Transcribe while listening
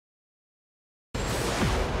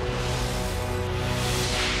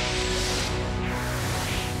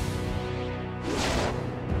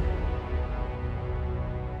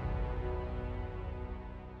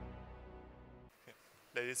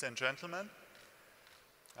Ladies and gentlemen,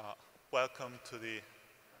 welcome to the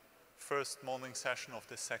first morning session of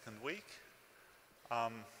the second week.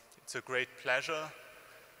 It's a great pleasure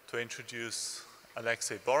to introduce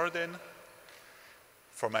Alexei Borodin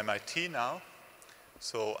from MIT now.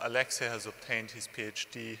 So Alexei has obtained his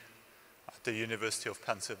PhD at the University of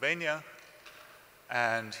Pennsylvania,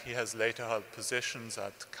 and he has later held positions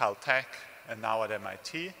at Caltech and now at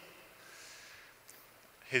MIT.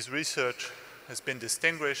 His research has been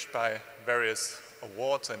distinguished by various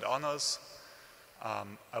awards and honors.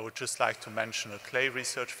 I would just like to mention a Clay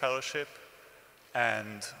Research Fellowship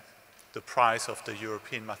and the prize of the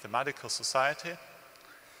European Mathematical Society.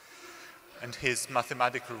 And his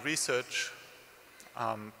mathematical research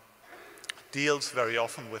deals very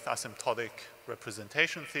often with asymptotic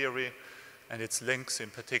representation theory and its links in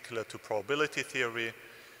particular to probability theory,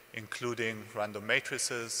 including random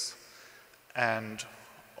matrices and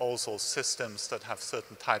also systems that have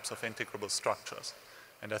certain types of integrable structures.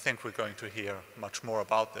 And I think we're going to hear much more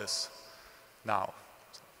about this now.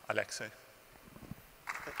 So, Alexei.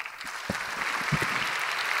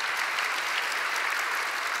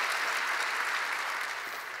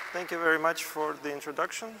 Thank you very much for the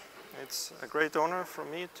introduction. It's a great honor for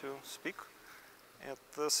me to speak at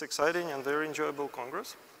this exciting and very enjoyable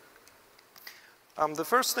Congress. The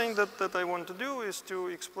first thing that I want to do is to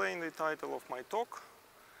explain the title of my talk.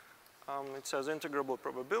 It says integrable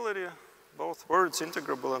probability. Both words,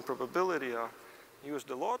 integrable and probability, are used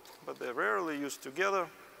a lot, but they're rarely used together.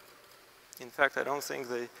 In fact, I don't think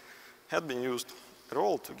they had been used at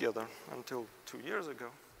all together until 2 years ago.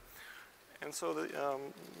 And so the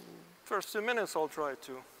first 2 minutes, I'll try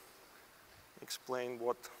to explain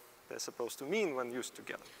what they're supposed to mean when used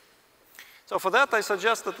together. So for that, I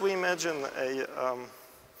suggest that we imagine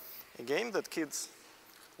a game that kids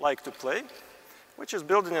like to play, which is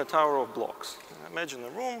building a tower of blocks. Imagine a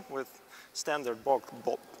room with standard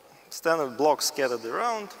blocks scattered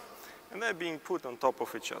around, and they're being put on top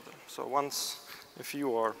of each other. So once a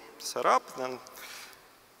few are set up, then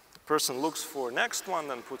the person looks for next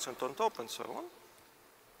one and puts it on top and so on.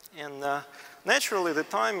 And naturally, the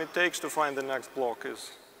time it takes to find the next block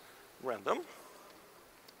is random.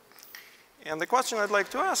 And the question I'd like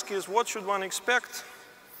to ask is, what should one expect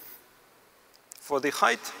for the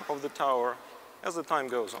height of the tower as the time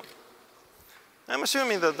goes on? I'm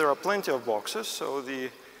assuming that there are plenty of boxes, so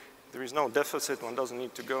there is no deficit. One doesn't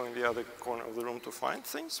need to go in the other corner of the room to find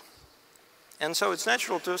things. And so it's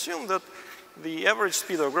natural to assume that the average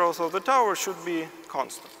speed of growth of the tower should be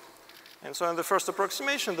constant. And so in the first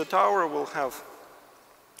approximation, the tower will have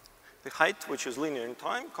the height, which is linear in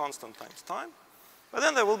time, constant times time. But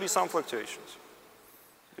then there will be some fluctuations,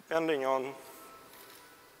 depending on,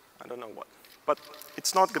 I don't know what. But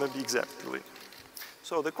it's not going to be exactly linear.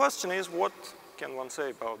 So the question is, what can one say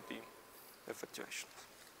about the fluctuations?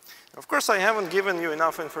 Of course, I haven't given you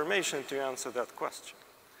enough information to answer that question.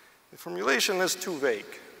 The formulation is too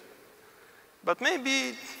vague. But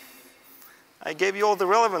maybe I gave you all the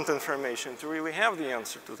relevant information to really have the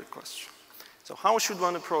answer to the question. So how should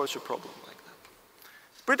one approach a problem like that?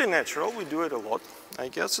 It's pretty natural. We do it a lot, I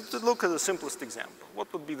guess, to look at the simplest example.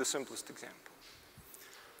 What would be the simplest example?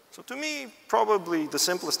 So to me, probably the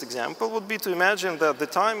simplest example would be to imagine that the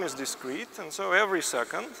time is discrete, and so every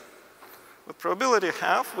second, with probability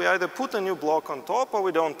half, we either put a new block on top or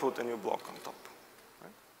we don't put a new block on top.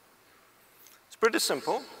 Right? It's pretty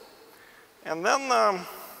simple. And then,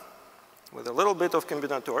 with a little bit of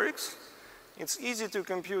combinatorics, it's easy to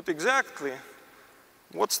compute exactly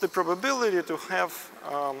what's the probability to have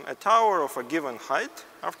a tower of a given height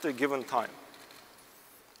after a given time.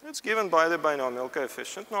 It's given by the binomial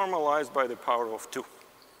coefficient normalized by the power of 2.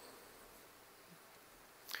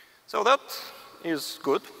 So that is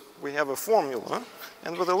good. We have a formula.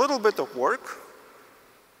 And with a little bit of work,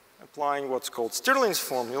 applying what's called Stirling's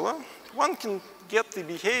formula, one can get the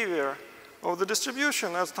behavior of the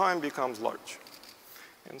distribution as time becomes large.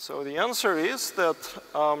 And so the answer is that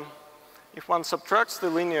if one subtracts the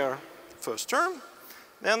linear first term,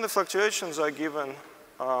 then the fluctuations are given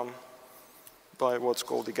by what's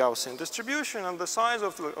called the Gaussian distribution, and the size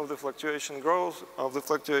of the fluctuations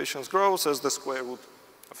grows as the square root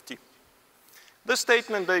of t. This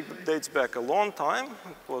statement dates back a long time.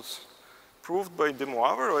 It was proved by De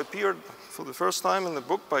Moivre, or appeared for the first time in the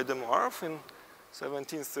book by De Moivre in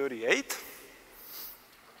 1738.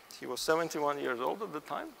 He was 71 years old at the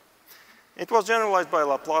time. It was generalized by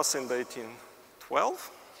Laplace in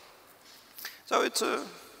 1812. So it's a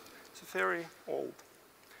very old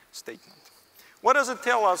statement. What does it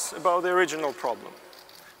tell us about the original problem?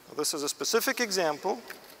 Well, this is a specific example.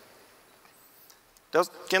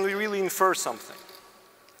 Can we really infer something?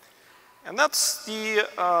 And that's the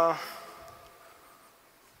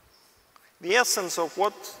essence of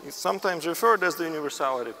what is sometimes referred as the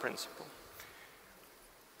universality principle.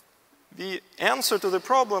 The answer to the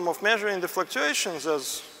problem of measuring the fluctuations,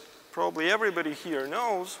 as probably everybody here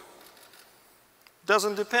knows,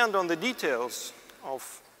 doesn't depend on the details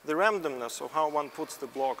of the randomness of how one puts the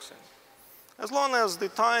blocks in. As long as the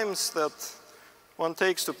times that one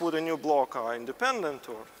takes to put a new block are independent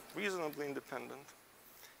or reasonably independent,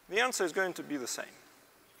 the answer is going to be the same.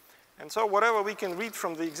 And so whatever we can read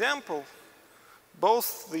from the example,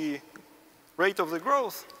 both the rate of the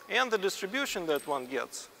growth and the distribution that one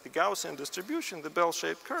gets, the Gaussian distribution, the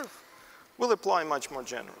bell-shaped curve, will apply much more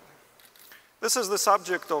generally. This is the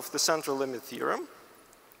subject of the central limit theorem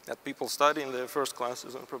that people study in their first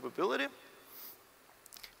classes on probability.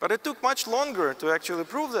 But it took much longer to actually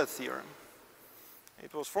prove that theorem.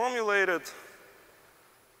 It was formulated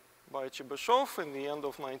by Chebyshev in the end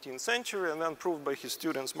of 19th century and then proved by his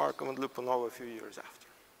students Markov and Lyapunov a few years after.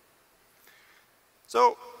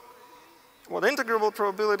 So what integrable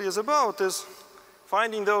probability is about is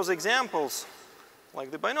finding those examples, like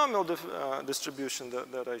the binomial distribution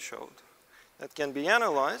that I showed, that can be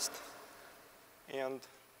analyzed and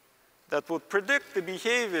that would predict the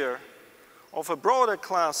behavior of a broader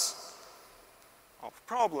class of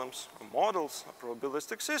problems or models or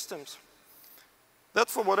probabilistic systems that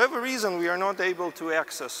for whatever reason we are not able to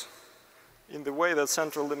access in the way that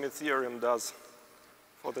central limit theorem does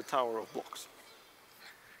for the tower of blocks.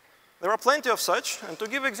 There are plenty of such, and to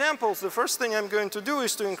give examples, the first thing I'm going to do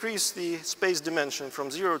is to increase the space dimension from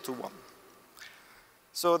 0 to 1.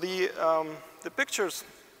 So the pictures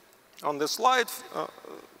on this slide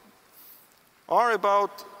are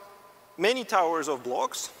about many towers of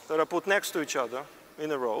blocks that are put next to each other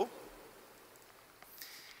in a row.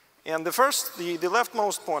 And the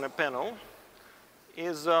leftmost panel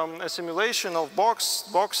is a simulation of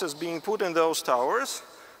boxes being put in those towers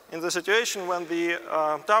in the situation when the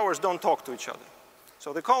towers don't talk to each other.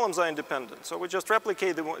 So the columns are independent. So we just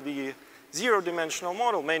replicate the zero-dimensional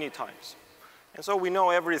model many times. And so we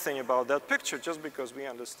know everything about that picture just because we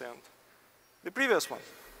understand the previous one.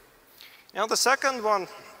 Now the second one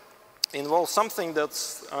involves something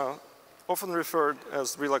that's often referred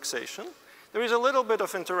as relaxation. There is a little bit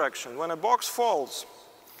of interaction. When a box falls,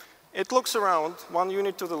 it looks around, one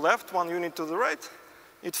unit to the left, one unit to the right.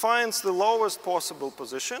 It finds the lowest possible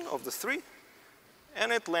position of the three,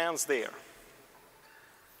 and it lands there.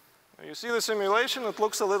 Now you see the simulation, it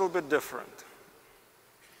looks a little bit different,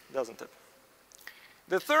 doesn't it?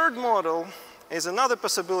 The third model is another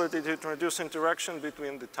possibility to introduce interaction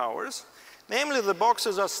between the towers. Namely, the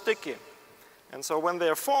boxes are sticky. And so when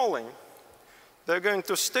they're falling, they're going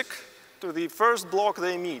to stick to the first block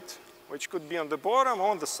they meet, which could be on the bottom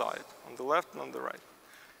or on the side, on the left and on the right.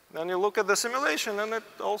 Then you look at the simulation, and it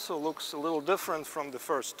also looks a little different from the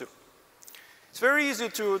first two. It's very easy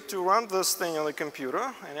to run this thing on the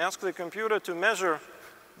computer and ask the computer to measure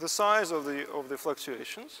the size of the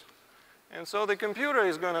fluctuations. And so the computer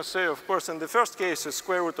is going to say, of course, in the first case, it's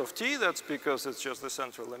square root of t. That's because it's just the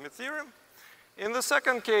central limit theorem. In the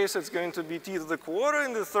second case, it's going to be t to the quarter.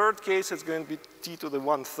 In the third case, it's going to be t to the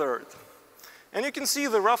 1/3. And you can see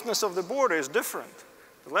the roughness of the border is different.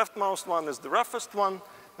 The leftmost one is the roughest one.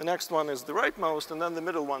 The next one is the rightmost. And then the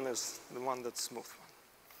middle one is the one that's smooth one.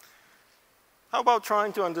 How about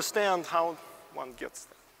trying to understand how one gets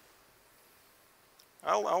there?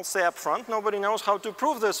 I'll say up front, nobody knows how to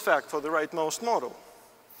prove this fact for the rightmost model.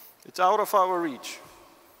 It's out of our reach.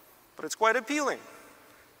 But it's quite appealing,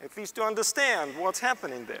 at least to understand what's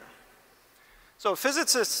happening there. So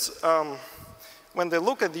physicists, when they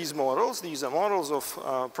look at these models are models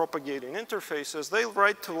of propagating interfaces,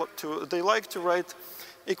 they like to write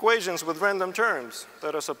equations with random terms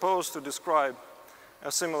that are supposed to describe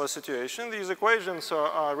a similar situation. These equations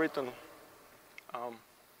are written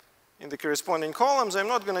in the corresponding columns. I'm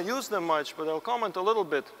not going to use them much, but I'll comment a little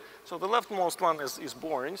bit. So the leftmost one is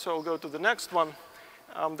boring, so I'll go to the next one.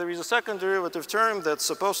 There is a second derivative term that's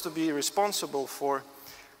supposed to be responsible for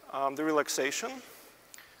the relaxation.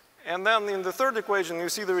 And then in the third equation, you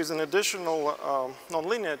see there is an additional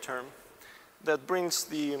nonlinear term that brings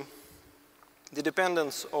the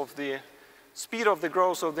dependence of the speed of the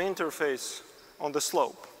growth of the interface on the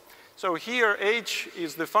slope. So here, h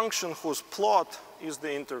is the function whose plot is the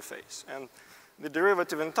interface. And the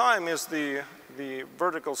derivative in time is the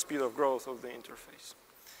vertical speed of growth of the interface.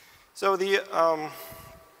 So the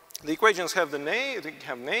equations have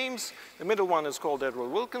names. The middle one is called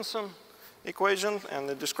Edward-Wilkinson equation, and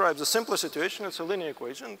it describes a simpler situation. It's a linear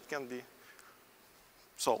equation. It can be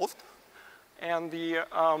solved. And the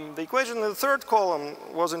equation in the third column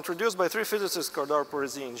was introduced by three physicists, Kardar,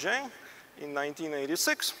 Borodin, and Zhang, in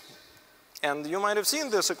 1986. And you might have seen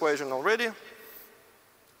this equation already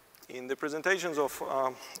in the presentations of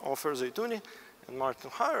Ofer Zeytouni and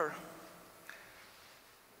Martin Heyer.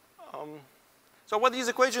 So what these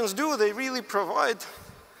equations do, they really provide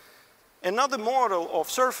another model of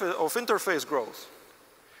interface growth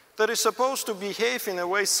that is supposed to behave in a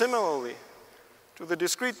way similarly to the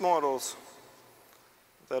discrete models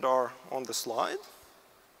that are on the slide.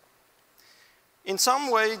 In some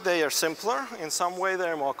way, they are simpler. In some way, they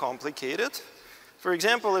are more complicated. For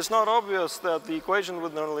example, it's not obvious that the equation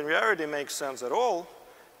with nonlinearity makes sense at all.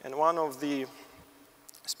 And one of the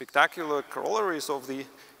spectacular corollaries of the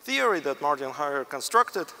theory that Martin Heyer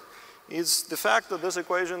constructed is the fact that this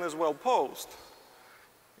equation is well posed.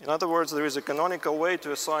 In other words, there is a canonical way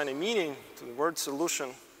to assign a meaning to the word solution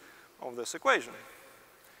of this equation.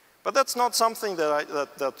 But that's not something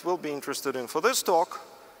that we'll be interested in for this talk.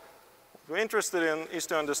 What we're interested in is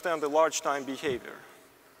to understand the large time behavior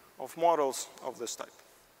of models of this type.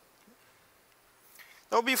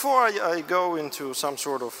 Now, before I go into some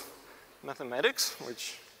sort of mathematics,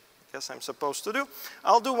 which I guess I'm supposed to do,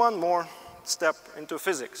 I'll do one more step into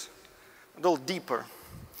physics, a little deeper.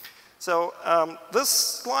 So this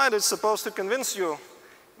slide is supposed to convince you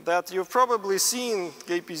that you've probably seen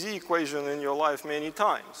KPZ equation in your life many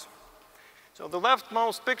times. So the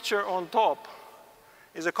leftmost picture on top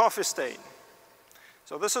is a coffee stain.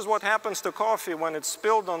 So this is what happens to coffee when it's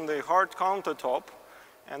spilled on the hard countertop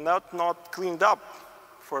and not cleaned up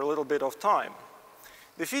for a little bit of time.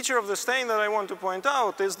 The feature of the stain that I want to point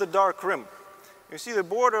out is the dark rim. You see the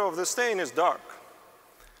border of the stain is dark.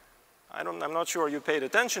 I'm not sure you paid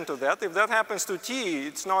attention to that. If that happens to tea,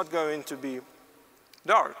 it's not going to be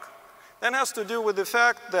dark. That has to do with the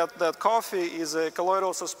fact that coffee is a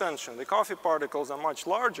colloidal suspension. The coffee particles are much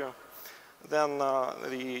larger than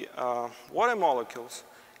the water molecules.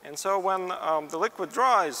 And so when the liquid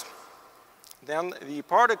dries, then the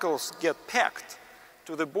particles get packed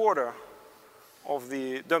to the border of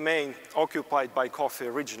the domain occupied by coffee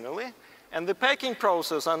originally. And the packing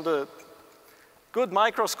process under good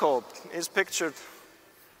microscope is pictured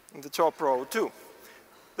in the top row too.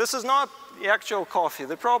 This is not the actual coffee.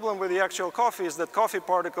 The problem with the actual coffee is that coffee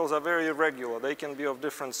particles are very irregular. They can be of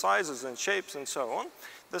different sizes and shapes and so on.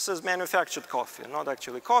 This is manufactured coffee, not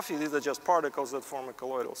actually coffee. These are just particles that form a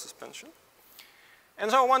colloidal suspension. And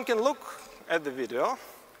so one can look at the video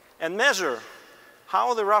and measure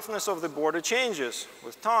how the roughness of the border changes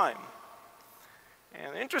with time.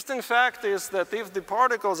 And the interesting fact is that if the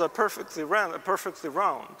particles are perfectly round,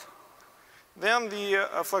 then the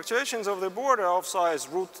fluctuations of the border of size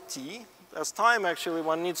root t, as time actually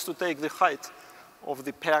one needs to take the height of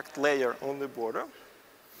the packed layer on the border.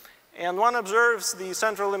 And one observes the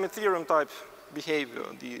central limit theorem type behavior,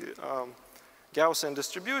 the Gaussian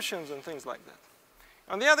distributions and things like that.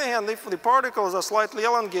 On the other hand, if the particles are slightly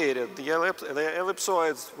elongated, the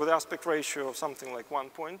ellipsoids with aspect ratio of something like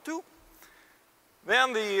 1.2,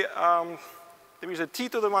 then there is a t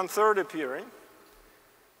to the 1/3 appearing.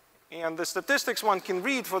 And the statistics one can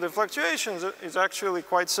read for the fluctuations is actually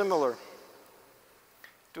quite similar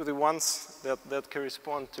to the ones that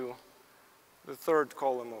correspond to the third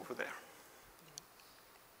column over there.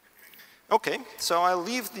 Okay, so I'll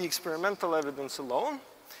leave the experimental evidence alone,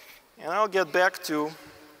 and I'll get back to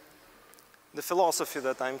the philosophy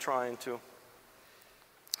that I'm trying to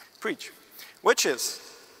preach, which is,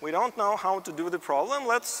 we don't know how to do the problem.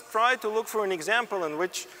 Let's try to look for an example in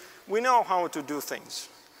which we know how to do things.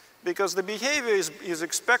 Because the behavior is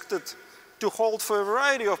expected to hold for a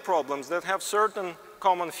variety of problems that have certain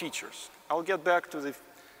common features. I'll get back to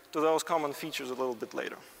those common features a little bit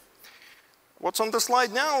later. What's on the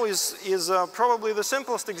slide now is probably the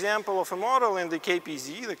simplest example of a model in the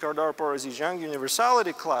KPZ, the Kardar-Borodin-Zhang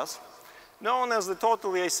universality class, known as the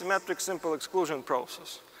totally asymmetric simple exclusion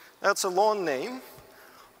process. That's a long name.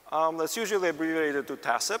 That's usually abbreviated to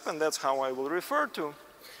TASIP, and that's how I will refer to.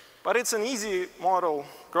 But it's an easy model,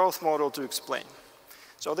 growth model to explain.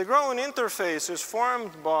 So the growing interface is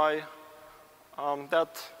formed by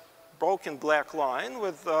that broken black line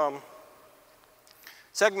with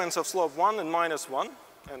segments of slope 1 and -1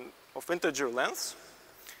 and of integer lengths.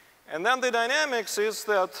 And then the dynamics is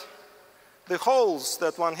that the holes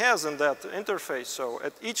that one has in that interface, so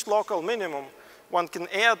at each local minimum, one can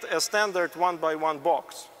add a standard 1-by-1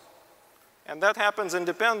 box. And that happens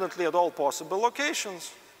independently at all possible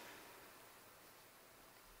locations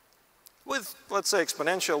with, let's say,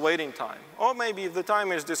 exponential waiting time. Or maybe if the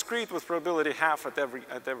time is discrete with probability half at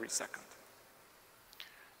every second.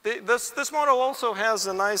 This model also has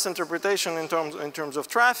a nice interpretation in terms of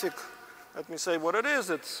traffic. Let me say what it is.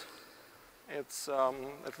 It's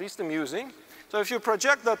at least amusing. So if you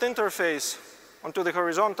project that interface onto the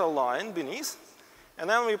horizontal line beneath, and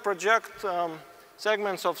then we project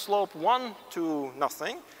segments of slope 1 to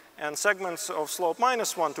nothing, and segments of slope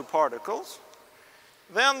 -1 to particles,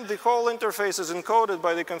 then the whole interface is encoded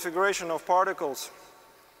by the configuration of particles,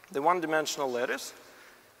 the one-dimensional lattice.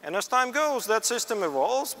 And as time goes, that system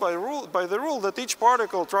evolves by the rule that each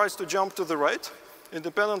particle tries to jump to the right,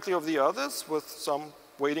 independently of the others, with some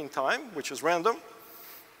waiting time, which is random.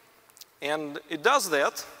 And it does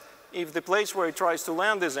that if the place where it tries to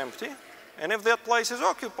land is empty. And if that place is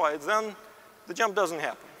occupied, then the jump doesn't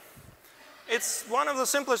happen. It's one of the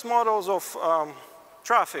simplest models of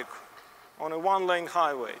traffic on a one-lane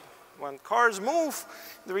highway. When cars move,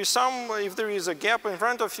 if there is a gap in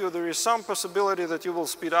front of you, there is some possibility that you will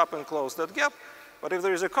speed up and close that gap. But if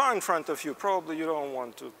there is a car in front of you, probably you don't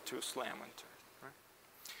want to slam into it. Right?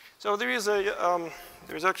 So there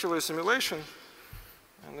is actually a simulation.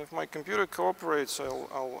 And if my computer cooperates,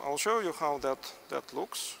 I'll show you how that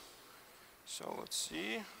looks. So let's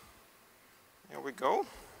see. Here we go.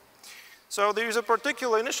 So there is a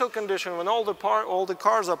particular initial condition when all the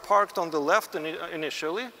cars are parked on the left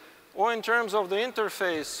initially, or in terms of the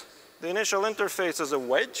interface, the initial interface is a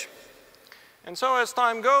wedge. And so as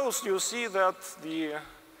time goes, you see that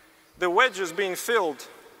the wedge is being filled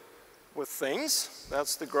with things.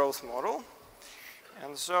 That's the growth model.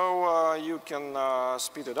 And so you can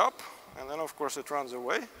speed it up, and then of course it runs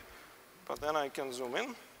away. But then I can zoom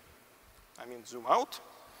in, zoom out,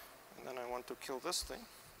 and then I want to kill this thing.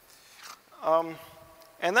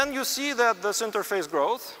 And then you see that this interface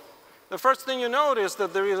growth. The first thing you notice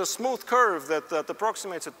that there is a smooth curve that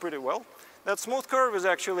approximates it pretty well. That smooth curve is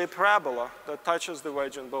actually a parabola that touches the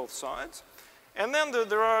wedge on both sides. And then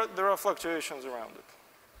there are fluctuations around it.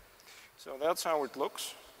 So that's how it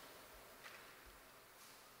looks.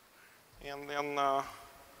 And then I'll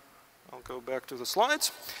go back to the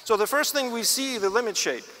slides. So the first thing we see, the limit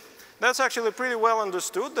shape. That's actually pretty well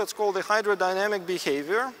understood. That's called the hydrodynamic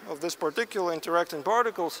behavior of this particular interacting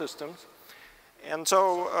particle systems. And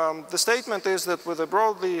so the statement is that with a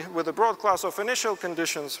broad class of initial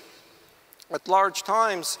conditions at large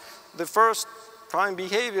times, the first time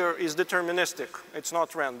behavior is deterministic. It's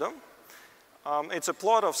not random. It's a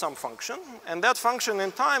plot of some function. And that function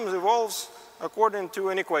in time evolves according to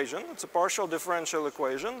an equation. It's a partial differential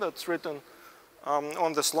equation that's written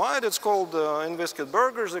on the slide. It's called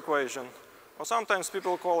Inviscid-Burger's equation, or sometimes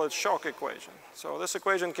people call it shock equation. So this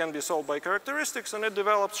equation can be solved by characteristics, and it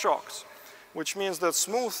develops shocks, which means that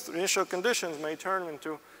smooth initial conditions may turn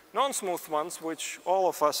into non-smooth ones, which all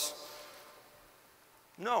of us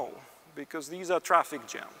know, because these are traffic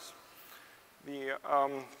jams.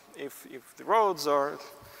 If the roads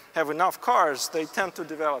have enough cars, they tend to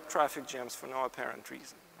develop traffic jams for no apparent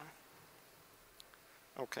reason.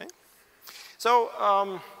 Okay.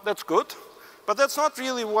 So that's good, but that's not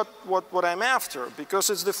really what I'm after,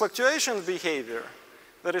 because it's the fluctuation behavior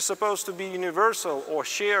that is supposed to be universal or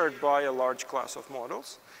shared by a large class of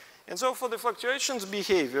models. And so for the fluctuations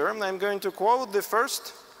behavior, I'm going to quote the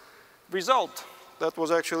first result that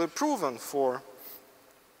was actually proven for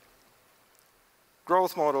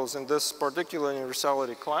growth models in this particular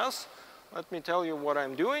universality class. Let me tell you what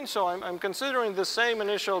I'm doing. So I'm considering the same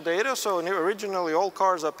initial data. So originally all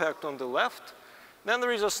cars are packed on the left. Then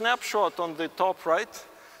there is a snapshot on the top right,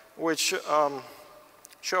 which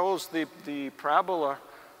shows the parabola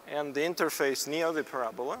and the interface near the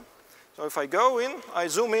parabola. So if I go in, I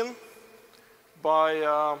zoom in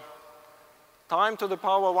by time to the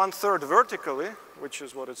power 1/3 vertically, which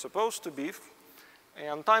is what it's supposed to be,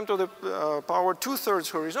 and time to the power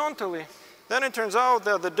 2/3 horizontally, then it turns out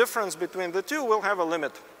that the difference between the two will have a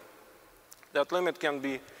limit. That limit can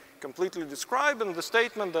be completely described, and the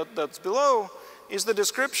statement that's below is the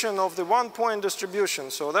description of the one-point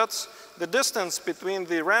distribution. So that's the distance between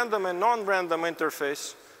the random and non-random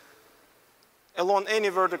interface along any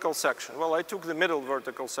vertical section. Well, I took the middle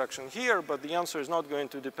vertical section here, but the answer is not going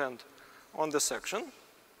to depend on the section.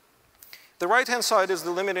 The right-hand side is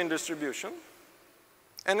the limiting distribution,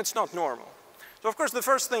 and it's not normal. So of course, the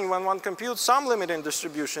first thing when one computes some limiting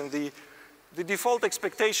distribution, the default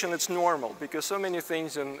expectation is normal, because so many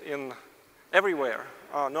things everywhere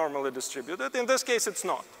are normally distributed. In this case, it's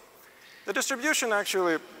not. The distribution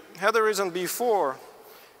actually had arisen before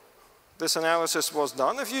this analysis was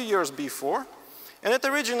done, a few years before, and it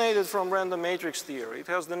originated from random matrix theory. It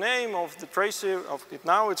has the name of the Tracy,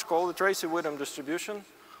 now it's called the Tracy-Widom distribution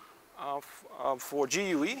for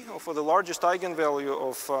GUE, or for the largest eigenvalue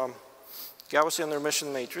of Gaussian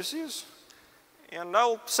emission matrices. And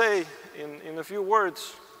I'll say in a few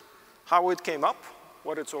words how it came up,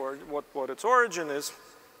 what its origin is.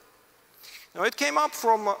 Now, it came up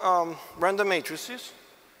from random matrices,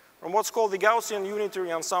 from what's called the Gaussian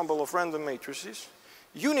unitary ensemble of random matrices.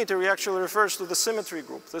 Unitary actually refers to the symmetry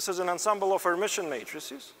group. This is an ensemble of Hermitian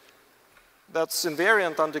matrices that's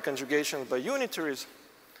invariant under conjugation by unitaries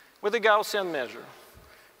with a Gaussian measure.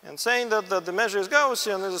 And saying that the measure is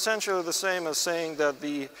Gaussian is essentially the same as saying that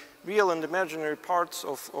the real and imaginary parts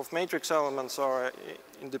of matrix elements are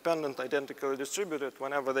independent, identically distributed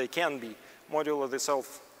whenever they can be, modulo the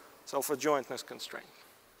self-adjointness constraint.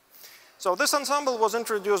 So this ensemble was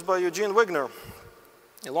introduced by Eugene Wigner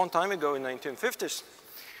a long time ago in the 1950s.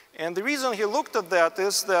 And the reason he looked at that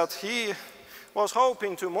is that he was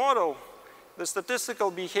hoping to model the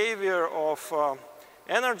statistical behavior of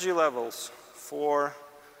energy levels for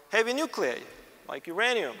heavy nuclei, like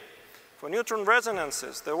uranium, for neutron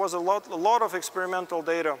resonances. There was a lot of experimental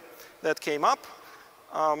data that came up.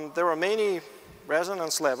 There were many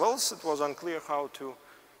resonance levels. It was unclear how to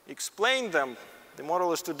explain them. The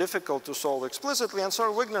model is too difficult to solve explicitly, and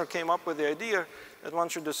so Wigner came up with the idea that one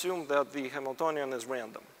should assume that the Hamiltonian is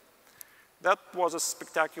random. That was a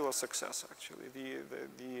spectacular success, actually.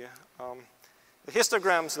 The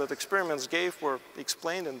histograms that experiments gave were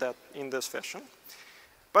explained in this fashion.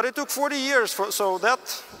 But it took 40 years, so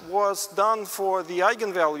that was done for the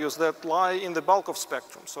eigenvalues that lie in the bulk of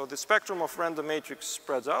spectrum. So the spectrum of random matrix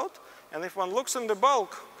spreads out, and if one looks in the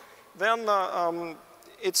bulk, then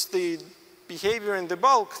it's the behavior in the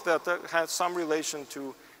bulk that has some relation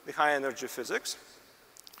to the high energy physics.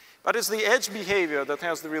 But it's the edge behavior that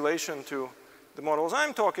has the relation to the models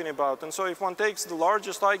I'm talking about. And so if one takes the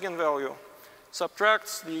largest eigenvalue,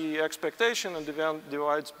 subtracts the expectation, and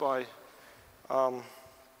divides by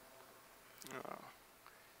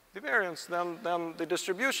the variance, then the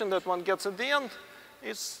distribution that one gets at the end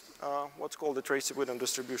is what's called the Tracy-Widom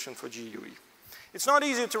distribution for GUE. It's not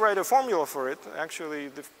easy to write a formula for it.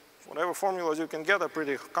 Actually, whatever formulas you can get are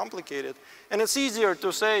pretty complicated. And it's easier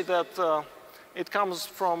to say that it comes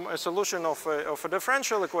from a solution of a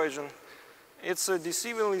differential equation. It's a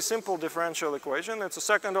deceivingly simple differential equation. It's a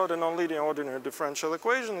second-order nonlinear ordinary differential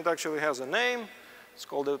equation. It actually has a name. It's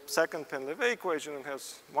called the second Penlevé equation. It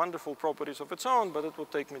has wonderful properties of its own, but it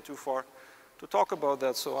would take me too far to talk about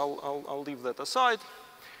that, so I'll leave that aside.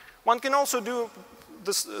 One can also do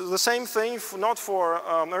the same thing, not for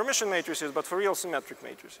Hermitian matrices, but for real symmetric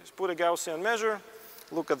matrices. Put a Gaussian measure,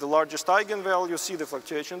 look at the largest eigenvalue, see the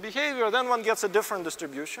fluctuation behavior, then one gets a different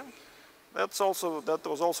distribution. That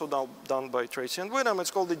was also done by Tracy and Widom.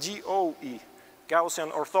 It's called the GOE,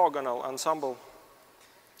 Gaussian orthogonal ensemble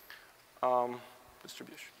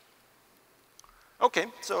distribution. Okay,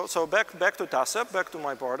 so back to TASEP, back to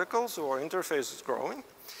my particles, or interface is growing.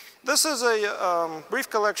 This is a brief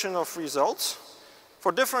collection of results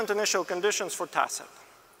for different initial conditions for TASEP.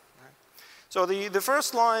 So the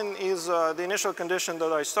first line is the initial condition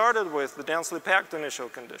that I started with, the densely packed initial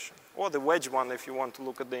condition, or the wedge one if you want to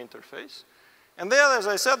look at the interface. And there, as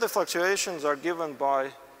I said, the fluctuations are given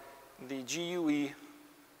by the GUE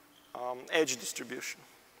edge distribution.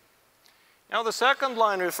 Now the second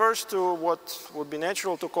line refers to what would be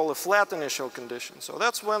natural to call a flat initial condition. So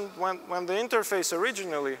that's when the interface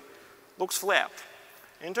originally looks flat.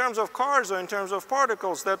 In terms of cars or in terms of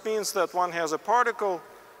particles, that means that one has a particle,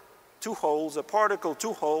 two holes, a particle,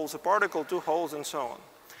 two holes, a particle, two holes, and so on.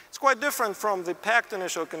 It's quite different from the packed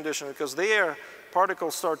initial condition because there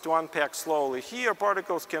particles start to unpack slowly. Here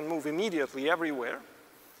particles can move immediately everywhere.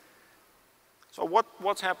 So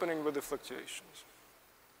what's happening with the fluctuations?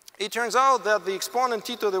 It turns out that the exponent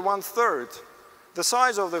t to the 1/3, the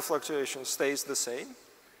size of the fluctuation stays the same,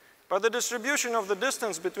 but the distribution of the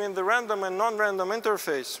distance between the random and non-random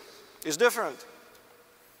interface is different.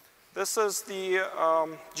 This is the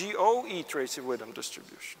GOE Tracy-Widom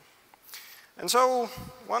distribution. And so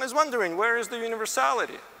one is wondering, where is the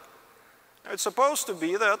universality? It's supposed to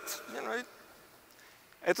be that,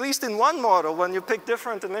 at least in one model, when you pick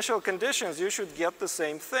different initial conditions, you should get the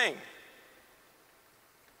same thing.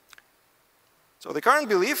 So the current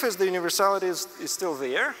belief is the universality is still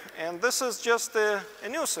there, and this is just a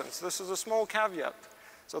nuisance. This is a small caveat.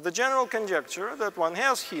 So the general conjecture that one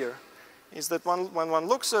has here is that when one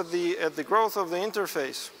looks at the growth of the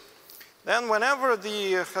interface, then whenever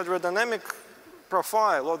the hydrodynamic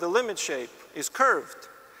profile or the limit shape is curved,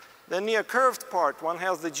 then near curved part one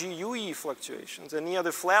has the GUE fluctuations, and near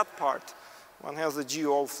the flat part one has the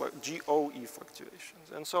GOE fluctuations.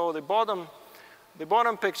 And so the bottom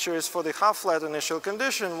picture is for the half-flat initial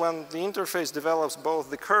condition when the interface develops both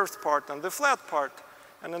the curved part and the flat part,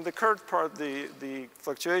 And in the curved part, the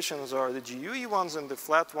fluctuations are the GUE ones, and the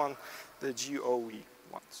flat one, the GOE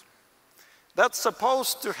ones. That's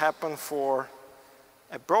supposed to happen for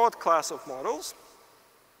a broad class of models.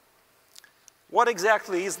 What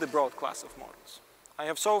exactly is the broad class of models? I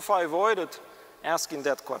have so far avoided asking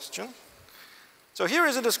that question. So here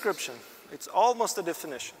is a description. It's almost a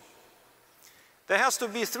definition. There has to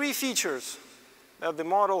be 3 features that the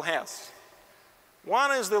model has.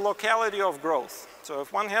 One is the locality of growth. So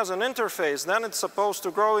if one has an interface, then it's supposed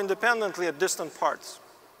to grow independently at distant parts.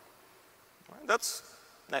 That's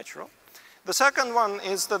natural. The second one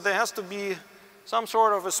is that there has to be some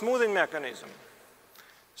sort of a smoothing mechanism.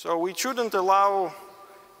 So we shouldn't allow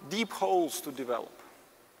deep holes to develop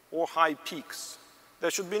or high peaks.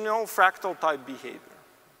 There should be no fractal type behavior.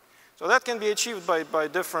 So that can be achieved by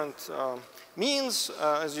different means.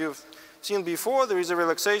 As you've seen before, there is a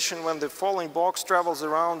relaxation when the falling box travels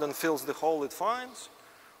around and fills the hole it finds.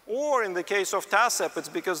 Or in the case of TASEP, it's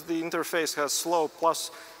because the interface has slope plus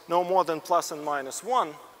no more than plus and minus 1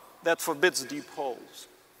 that forbids deep holes.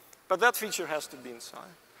 But that feature has to be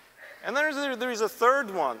inside. And there is a third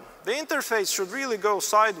one. The interface should really go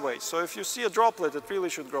sideways. So if you see a droplet, it really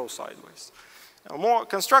should grow sideways. Now, more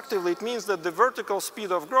constructively, it means that the vertical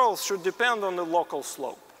speed of growth should depend on the local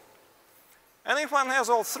slope. And if one has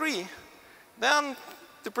all 3, then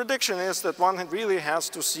the prediction is that one really has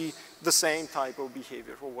to see the same type of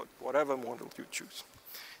behavior for whatever model you choose.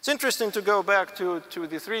 It's interesting to go back to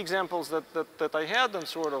the 3 examples that I had and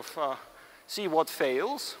sort of see what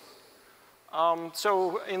fails.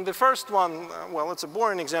 So in the first one, well, it's a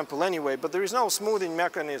boring example anyway, but there is no smoothing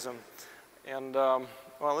mechanism. And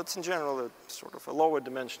well, it's in general a sort of a lower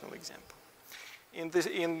dimensional example. In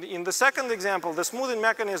the second example, the smoothing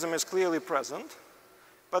mechanism is clearly present,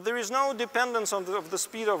 but there is no dependence of the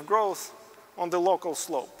speed of growth on the local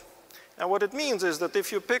slope. And what it means is that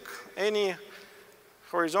if you pick any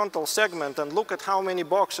horizontal segment and look at how many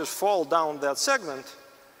boxes fall down that segment,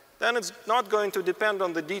 then it's not going to depend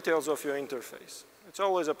on the details of your interface. It's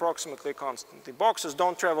always approximately constant. The boxes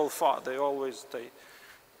don't travel far. They always stay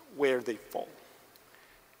where they fall.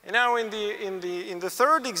 And now in the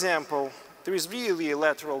third example, there is really a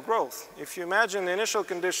lateral growth. If you imagine the initial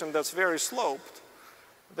condition that's very sloped,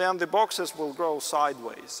 then the boxes will grow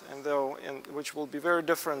sideways, which will be very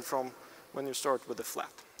different from when you start with a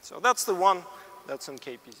flat. So that's the one that's in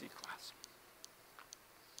KPZ class.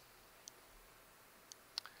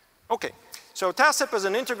 Okay, so TASEP is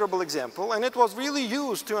an integrable example, and it was really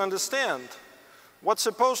used to understand what's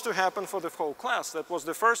supposed to happen for the whole class. That was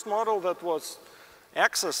the first model that was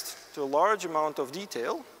accessed to a large amount of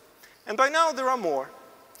detail, and by now there are more.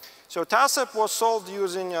 So TASEP was solved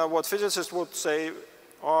using what physicists would say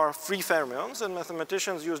are free fermions, and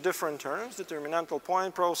mathematicians use different terms, determinantal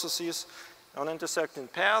point processes, non-intersecting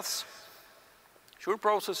paths. Schur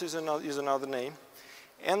process is another name.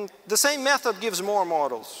 And the same method gives more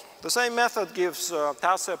models. The same method gives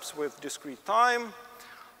TASEPs with discrete time.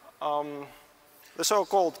 The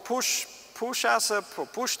so-called push ASEP or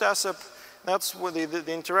push TASEP, that's where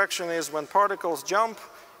the interaction is when particles jump.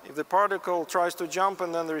 If the particle tries to jump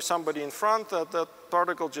and then there is somebody in front, that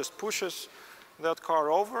particle just pushes that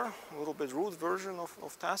car over, a little bit rude version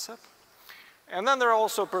of TASEP. And then there are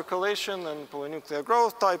also percolation and polynuclear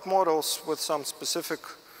growth type models with some specific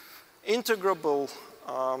integrable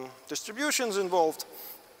distributions involved.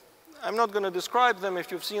 I'm not going to describe them.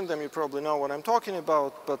 If you've seen them, you probably know what I'm talking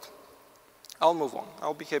about, but I'll move on.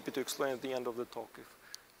 I'll be happy to explain at the end of the talk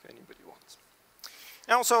if anybody wants.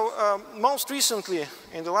 Now, so most recently,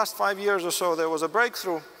 in the last 5 years or so, there was a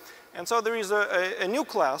breakthrough. And so there is a new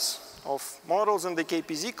class of models in the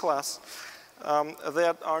KPZ class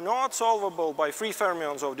that are not solvable by free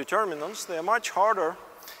fermions of determinants. They're much harder.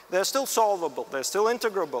 They're still solvable. They're still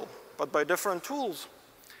integrable, but by different tools.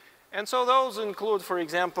 And so those include, for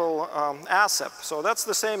example, ASEP. So that's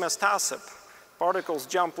the same as TASEP. Particles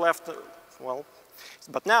jump left, well,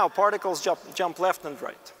 but now particles jump left and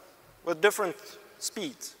right with different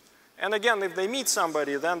speeds. And again, if they meet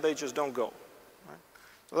somebody, then they just don't go. Right?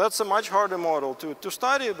 So that's a much harder model to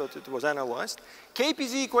study, but it was analyzed.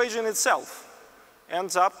 KPZ equation itself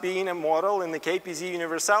ends up being a model in the KPZ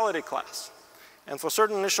universality class. And for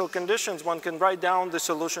certain initial conditions, one can write down the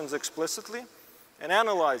solutions explicitly and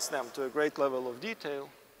analyze them to a great level of detail.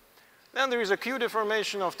 Then there is a Q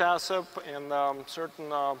deformation of TASEP in certain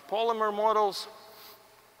polymer models.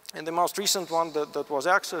 And the most recent one that was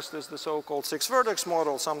accessed is the so-called six-vertex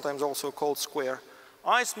model, sometimes also called square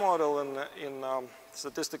ice model in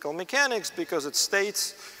statistical mechanics, because its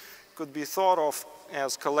states could be thought of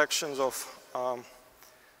as collections of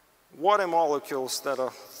water molecules that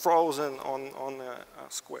are frozen on a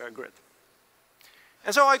square grid.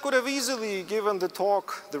 And so I could have easily given the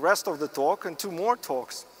talk, the rest of the talk, and 2 more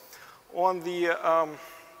talks on these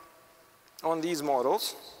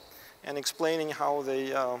models and explaining how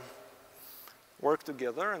they work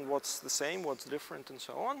together and what's the same, what's different, and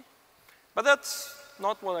so on. But that's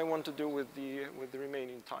not what I want to do with the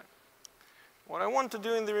remaining time. What I want to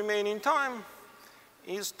do in the remaining time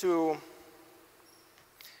is to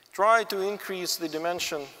try to increase the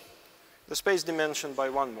dimension, the space dimension, by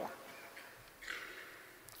 1 more.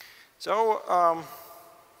 So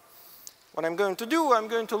what I'm going to do, I'm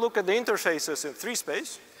going to look at the interfaces in 3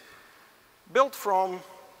 space, built from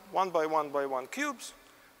 1 by 1 by 1 cubes,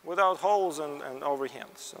 without holes and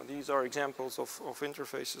overhands. So these are examples of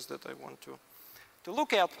interfaces that I want to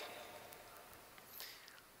look at.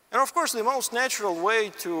 And of course, the most natural way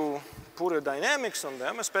to put a dynamics on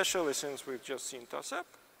them, especially since we've just seen TASEP,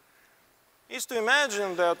 is to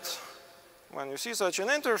imagine that when you see such an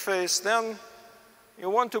interface, then you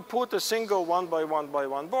want to put a single 1 by 1 by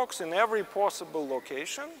 1 box in every possible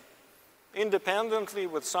location, independently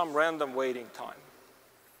with some random waiting time.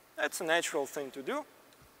 That's a natural thing to do.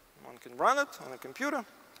 One can run it on a computer,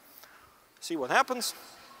 see what happens.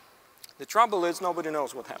 The trouble is nobody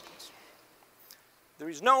knows what happens. There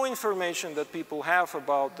is no information that people have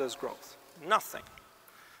about this growth. Nothing.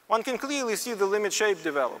 One can clearly see the limit shape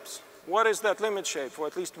develops. What is that limit shape for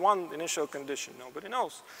at least one initial condition? Nobody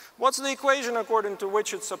knows. What's the equation according to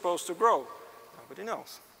which it's supposed to grow? Nobody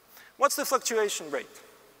knows. What's the fluctuation rate?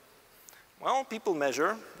 Well, people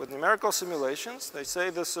measure with numerical simulations. They say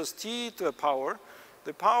this is t to the power.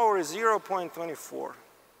 The power is 0.24.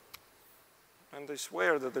 And they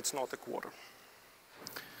swear that it's not a quarter.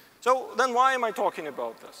 So then why am I talking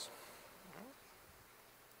about this?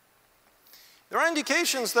 There are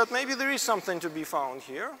indications that maybe there is something to be found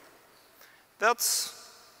here that's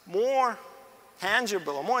more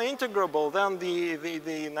tangible or more integrable than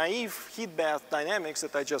the naive heat bath dynamics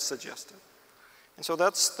that I just suggested. And so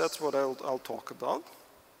that's what I'll talk about.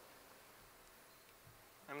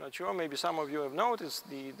 I'm not sure, maybe some of you have noticed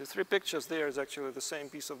the 3 pictures there is actually the same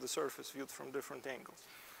piece of the surface viewed from different angles.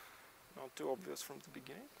 Not too obvious from the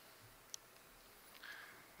beginning.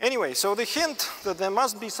 Anyway, so the hint that there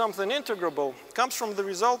must be something integrable comes from the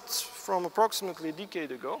results from approximately a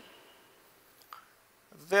decade ago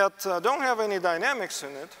that don't have any dynamics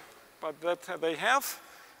in it, but that they have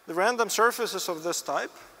the random surfaces of this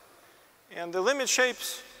type, and the limit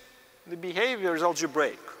shapes, the behavior is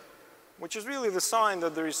algebraic, which is really the sign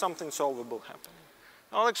that there is something solvable happening.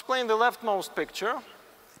 I'll explain the leftmost picture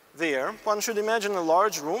there. One should imagine a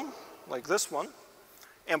large room, like this one,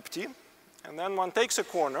 empty, and then one takes a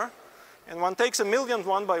corner, and one takes 1,000,000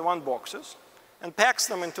 1 by 1 boxes, and packs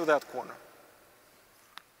them into that corner.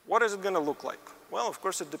 What is it going to look like? Well, of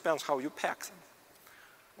course, it depends how you pack them.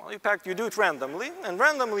 Well, you do it randomly, and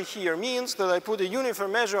randomly here means that I put a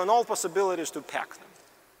uniform measure on all possibilities to pack them.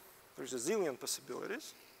 There's a zillion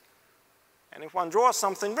possibilities. And if one draws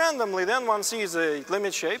something randomly, then one sees a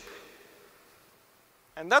limit shape.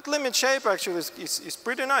 And that limit shape actually is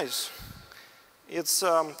pretty nice. Its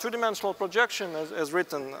 2-dimensional projection, as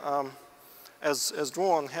written, as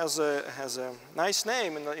drawn, has a nice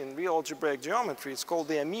name in real algebraic geometry. It's called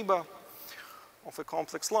the amoeba of a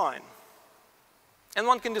complex line. And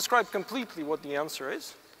one can describe completely what the answer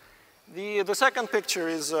is. The second picture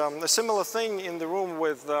is a similar thing in the room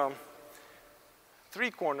with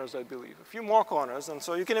 3 corners, I believe, a few more corners. And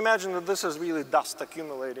so you can imagine that this is really dust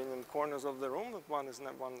accumulating in corners of the room, that one is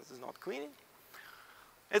not cleaning.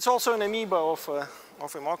 It's also an amoeba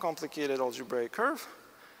of a more complicated algebraic curve.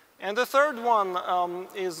 And the third one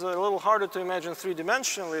is a little harder to imagine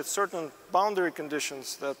 3-dimensionally. It's certain boundary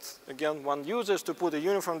conditions that, again, one uses to put a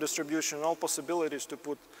uniform distribution, all possibilities to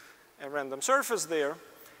put a random surface there.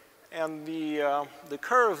 And the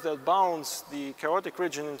curve that bounds the chaotic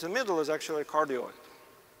region into the middle is actually a cardioid.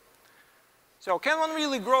 So can one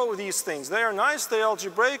really grow these things? They are nice, they are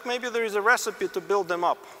algebraic. Maybe there is a recipe to build them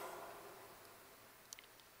up.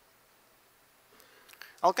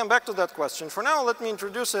 I'll come back to that question. For now, let me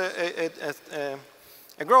introduce a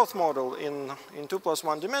growth model in 2 +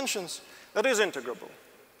 1 dimensions that is integrable.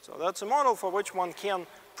 So that's a model for which one can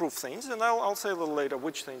prove things, and I'll say a little later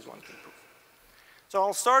which things one can prove. So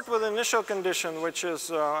I'll start with an initial condition, which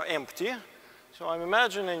is empty. So I'm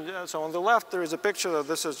imagining, so on the left there is a picture that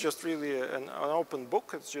this is just really an open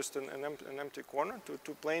book. It's just an empty corner,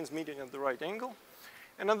 two planes meeting at the right angle.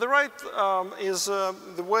 And on the right is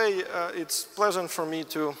the way it's pleasant for me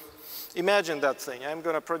to imagine that thing. I'm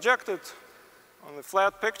going to project it on the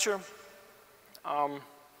flat picture.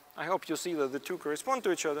 I hope you see that the two correspond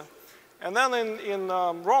to each other. And then in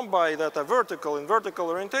rhombi that are vertical, in vertical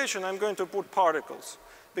orientation, I'm going to put particles.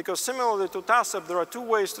 Because similarly to TASEP, there are two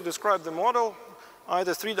ways to describe the model,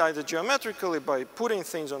 either geometrically by putting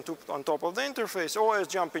things on top of the interface, or as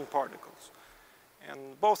jumping particles.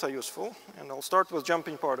 And both are useful, and I'll start with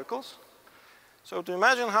jumping particles. So to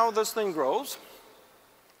imagine how this thing grows,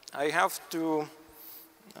 I have to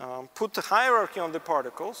put the hierarchy on the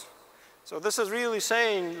particles. So this is really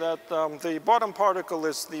saying that the bottom particle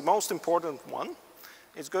is the most important one.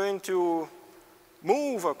 It's going to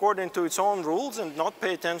move according to its own rules and not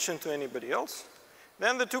pay attention to anybody else.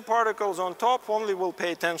 Then the two particles on top only will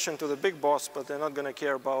pay attention to the big boss, but they're not going to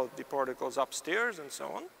care about the particles upstairs and so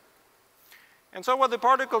on. And so what the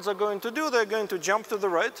particles are going to do, they're going to jump to the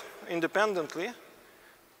right independently,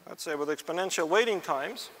 let's say with exponential waiting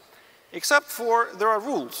times, except for there are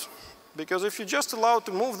rules. Because if you just allow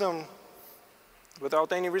to move them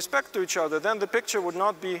without any respect to each other, then the picture would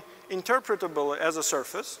not be interpretable as a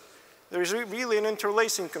surface. There is really an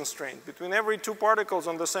interlacing constraint. Between every two particles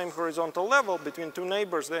on the same horizontal level, between two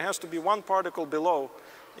neighbors, there has to be one particle below,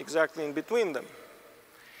 exactly in between them.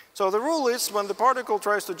 So the rule is when the particle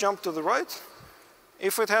tries to jump to the right,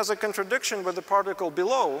 if it has a contradiction with the particle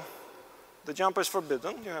below, the jump is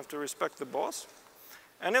forbidden. You have to respect the boss.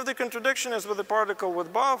 And if the contradiction is with the particle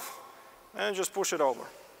above, then just push it over.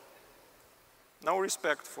 No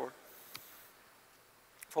respect for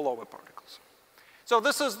lower particles. So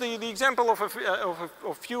this is the example of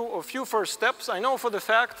a few first steps. I know for the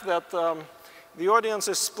fact that the audience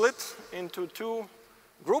is split into two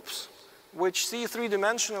groups, which see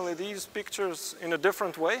three-dimensionally these pictures in a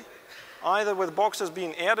different way, either with boxes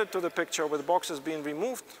being added to the picture or with boxes being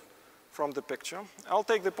removed from the picture. I'll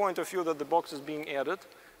take the point of view that the box is being added.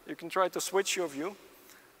 You can try to switch your view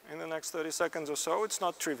in the next 30 seconds or so. It's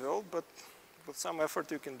not trivial, but with some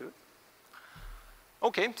effort you can do it.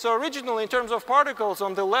 Okay, so originally in terms of particles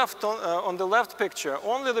on the left picture,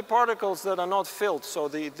 only the particles that are not filled, so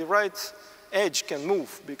the right edge can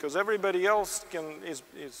move, because everybody else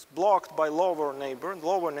is blocked by lower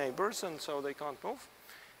neighbors, and so they can't move.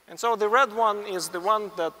 And so the red one is the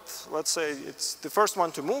one that, let's say, it's the first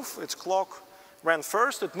one to move. Its clock ran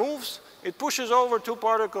first, it moves, it pushes over two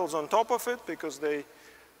particles on top of it because they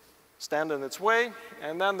stand in its way,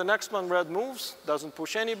 and then the next one, red, moves, doesn't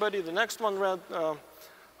push anybody. The next one,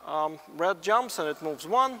 red jumps and it moves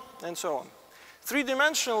one, and so on.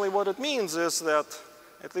 Three-dimensionally, what it means is that,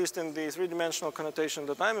 at least in the three-dimensional connotation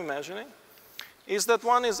that I'm imagining, is that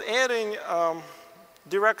one is adding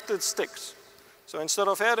directed sticks. So instead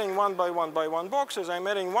of adding one by one boxes, I'm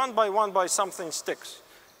adding one by something sticks.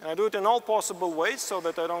 And I do it in all possible ways so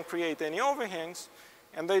that I don't create any overhangs,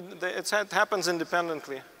 and it happens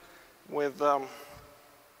independently with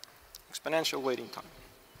exponential waiting time.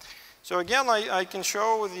 So again, I can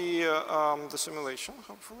show the simulation,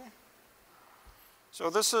 hopefully. So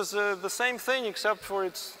this is the same thing, except for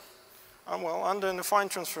it's, well, under an affine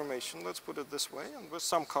transformation, let's put it this way, and with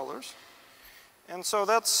some colors. And so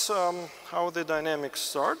that's how the dynamics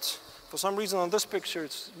starts. For some reason on this picture,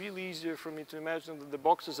 it's really easier for me to imagine that the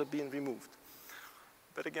boxes are being removed.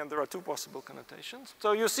 But again, there are two possible connotations.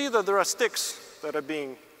 So you see that there are sticks that are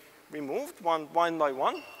being removed, one by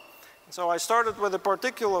one. And so I started with a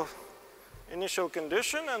particular initial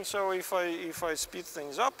condition, and so if I speed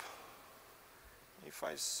things up,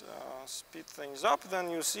 then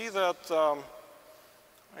you see that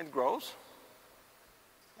it grows.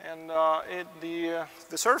 And the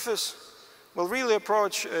surface will really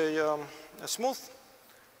approach a smooth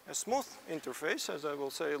interface, as I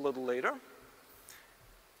will say a little later.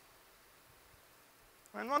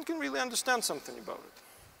 And one can really understand something about it.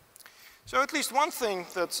 So at least one thing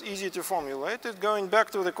that's easy to formulate is going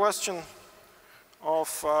back to the question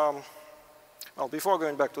of, well, before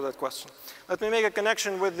going back to that question, let me make a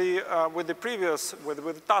connection with the previous, with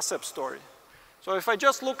the TASEP story. So if I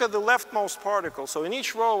just look at the leftmost particle, so in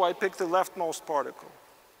each row I pick the leftmost particle,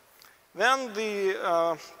 then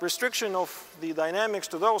the restriction of the dynamics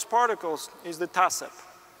to those particles is the TASEP,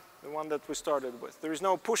 the one that we started with. There is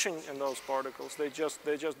no pushing in those particles, they're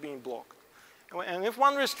just being blocked. And if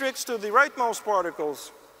one restricts to the rightmost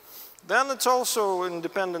particles, then it's also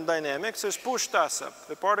independent dynamics. It's push TASEP.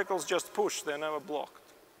 The particles just push, they're never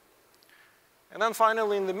blocked. And then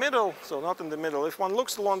finally in the middle, so not in the middle, if one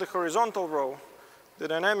looks along the horizontal row, the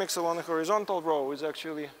dynamics along the horizontal row is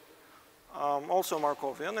actually also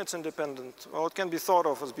Markovian. It's independent. Well, it can be thought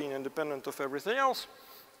of as being independent of everything else.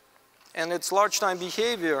 And its large time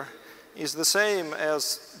behavior is the same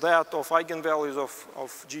as that of eigenvalues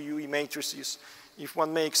of GUE matrices if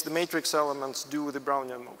one makes the matrix elements do the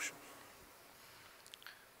Brownian motion.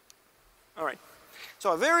 All right.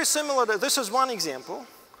 So very similar, this is one example.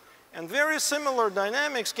 And very similar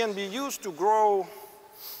dynamics can be used to grow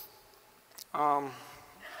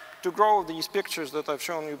these pictures that I've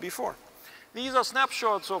shown you before. These are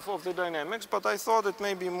snapshots of the dynamics, but I thought it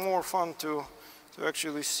may be more fun to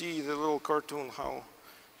actually see the little cartoon how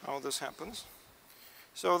this happens.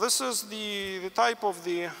 So this is the type of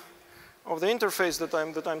the interface that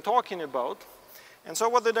I'm talking about. And so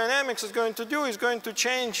what the dynamics is going to do is going to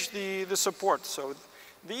change the support. So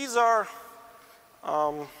these are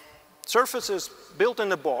surfaces built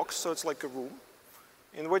in a box, so it's like a room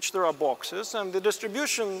in which there are boxes, and the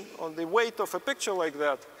distribution or the weight of a picture like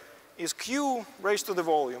that is Q raised to the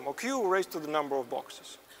volume, or Q raised to the number of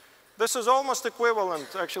boxes. This is almost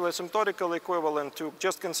equivalent, actually asymptotically equivalent to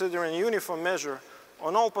just considering a uniform measure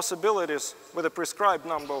on all possibilities with a prescribed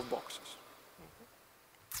number of boxes.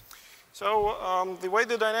 So the way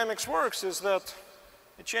the dynamics works is that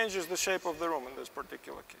it changes the shape of the room in this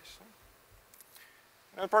particular case.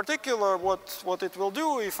 In particular, what it will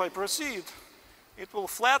do if I proceed, it will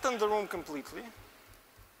flatten the room completely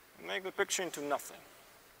and make the picture into nothing.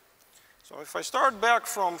 So if I start back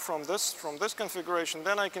from this configuration,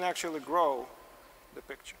 then I can actually grow the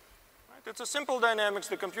picture. Right? It's a simple dynamics.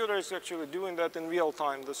 The computer is actually doing that in real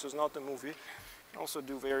time. This is not a movie. You can also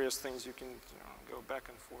do various things. You can go back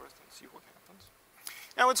and forth and see what happens.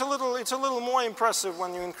 Now it's a little more impressive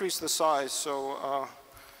when you increase the size. So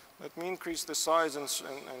let me increase the size and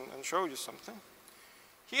show you something.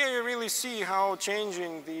 Here you really see how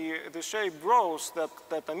changing the shape grows,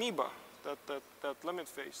 that amoeba, that limit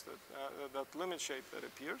face, that limit shape that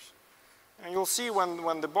appears. And you'll see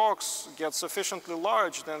when the box gets sufficiently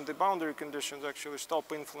large, then the boundary conditions actually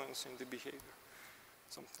stop influencing the behavior.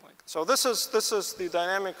 Something like that. So this is the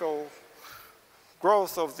dynamical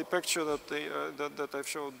growth of the picture that I've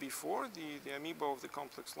showed before, the amoeba of the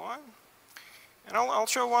complex line. And I'll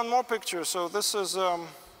show one more picture. So this is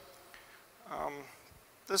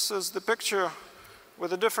the picture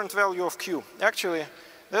with a different value of Q. Actually,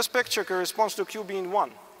 this picture corresponds to Q being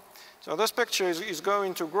 1. So this picture is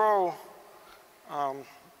going to grow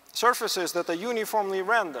surfaces that are uniformly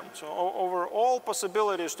random. So over all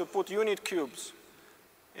possibilities to put unit cubes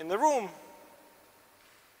in the room,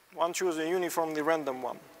 one chooses a uniformly random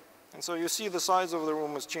one. And so you see the size of the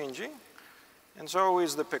room is changing, and so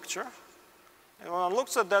is the picture. And when one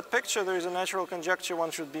looks at that picture, there is a natural conjecture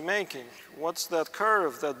one should be making. What's that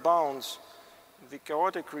curve that bounds the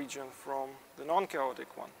chaotic region from the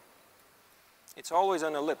non-chaotic one? It's always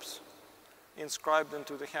an ellipse inscribed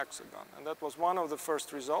into the hexagon. And that was one of the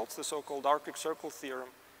first results, the so-called Arctic Circle theorem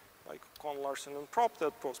by Kohn, Larsen, and Propp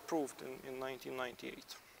that was proved in 1998,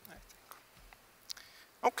 I think.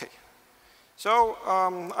 Okay. So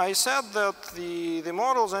I said that the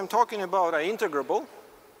models I'm talking about are integrable.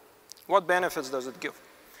 What benefits does it give?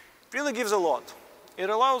 It really gives a lot. It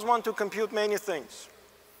allows one to compute many things.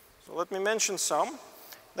 So let me mention some.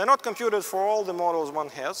 They're not computed for all the models one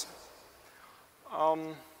has.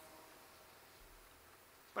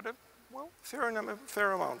 But well, fair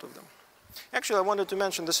amount of them. Actually, I wanted to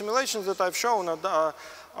mention the simulations that I've shown are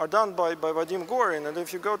done by Vadim Gorin, and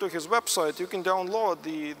if you go to his website, you can download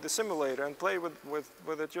the simulator and play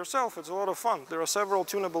with it yourself. It's a lot of fun. There are several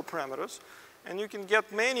tunable parameters, and you can get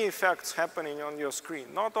many effects happening on your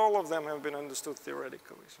screen. Not all of them have been understood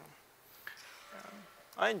theoretically, so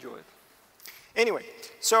I enjoy it. Anyway,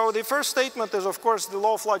 so the first statement is, of course, the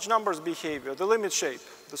law of large numbers behavior, the limit shape,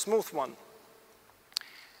 the smooth one.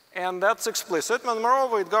 And that's explicit, and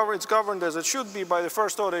moreover, it's governed as it should be by the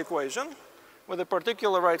first order equation. With a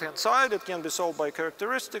particular right-hand side, it can be solved by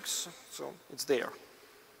characteristics, so it's there.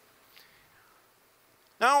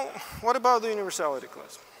 Now, what about the universality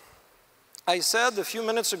class? I said a few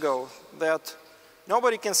minutes ago that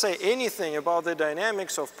nobody can say anything about the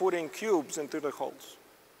dynamics of putting cubes into the holes,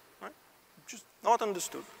 right? Just not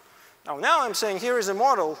understood. Now I'm saying here is a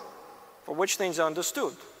model for which things are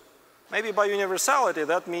understood. Maybe by universality,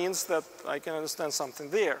 that means that I can understand something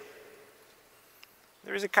there.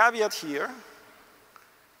 There is a caveat here,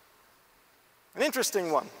 an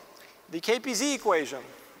interesting one. The KPZ equation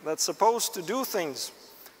that's supposed to do things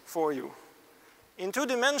for you. In 2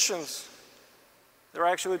 dimensions, there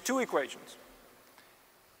are actually 2 equations.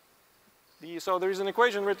 So there is an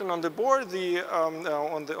equation written on the board,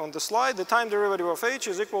 on the slide. The time derivative of h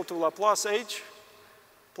is equal to Laplace h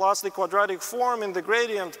plus the quadratic form in the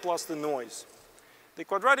gradient plus the noise. The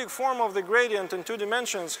quadratic form of the gradient in 2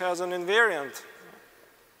 dimensions has an invariant,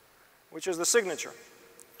 which is the signature.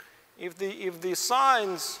 If the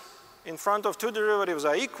signs in front of 2 derivatives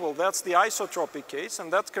are equal, that's the isotropic case,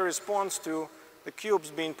 and that corresponds to the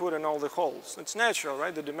cubes being put in all the holes. It's natural,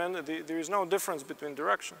 right? There is no difference between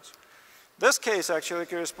directions. This case actually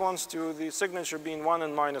corresponds to the signature being 1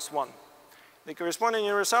 and -1. The corresponding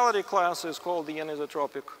universality class is called the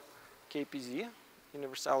anisotropic KPZ,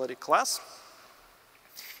 universality class.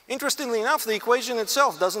 Interestingly enough, the equation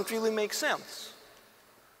itself doesn't really make sense.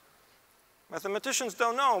 Mathematicians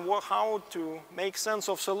don't know how to make sense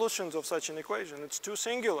of solutions of such an equation. It's too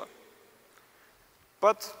singular.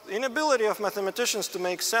 But the inability of mathematicians to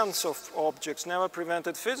make sense of objects never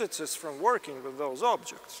prevented physicists from working with those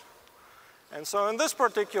objects. And so in this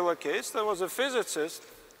particular case, there was a physicist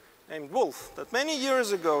named Wolf that many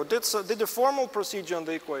years ago did a formal procedure on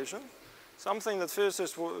the equation, something that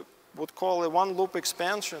physicists would call a one-loop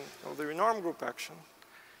expansion of the norm group action,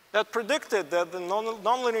 that predicted that the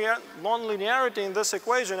nonlinearity in this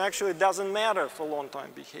equation actually doesn't matter for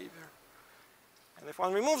long-time behavior. And if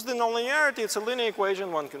one removes the nonlinearity, it's a linear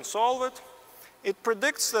equation, one can solve it. It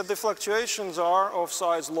predicts that the fluctuations are of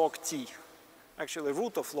size log t, actually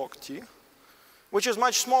root of log t, which is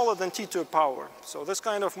much smaller than t to a power. So this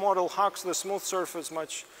kind of model hugs the smooth surface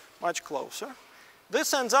much closer.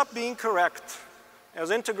 This ends up being correct, as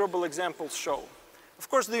integrable examples show. Of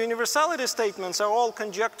course, the universality statements are all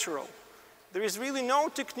conjectural. There is really no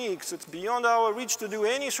techniques. It's beyond our reach to do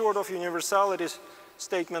any sort of universality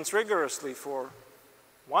statements rigorously for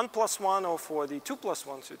 1 + 1 or for the 2 +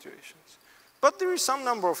 1 situations. But there is some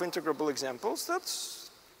number of integrable examples. That's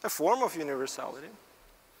a form of universality.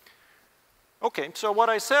 Okay, so what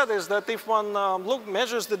I said is that if one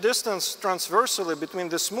measures the distance transversally between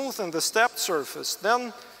the smooth and the stepped surface,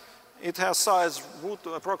 then it has size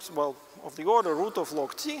of the order root of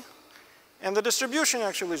log t, and the distribution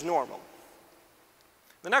actually is normal.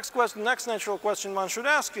 The next natural question one should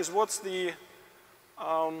ask is, what's the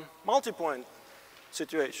multi-point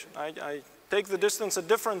situation? I take the distance at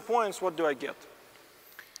different points, what do I get?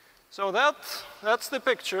 So that's the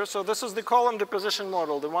picture. So this is the column deposition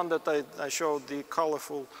model, the one that I showed the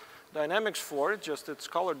colorful dynamics for, just it's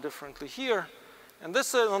colored differently here. And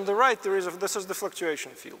this on the right, this is the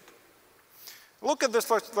fluctuation field. Look at this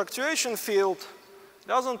fluctuation field. It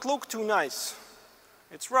doesn't look too nice.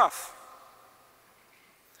 It's rough.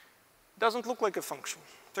 It doesn't look like a function.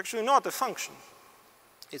 It's actually not a function.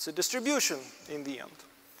 It's a distribution in the end.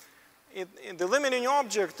 The limiting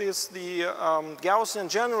object is the Gaussian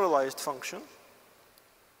generalized function.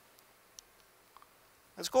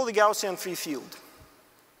 It's called the Gaussian free field.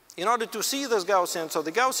 In order to see this Gaussian, so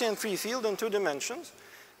the Gaussian free field in 2 dimensions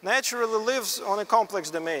naturally lives on a complex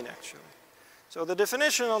domain, actually. So the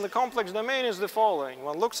definition on the complex domain is the following.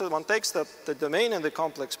 One takes the domain in the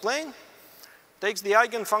complex plane, takes the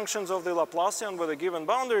eigenfunctions of the Laplacian with a given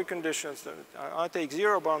boundary conditions. I take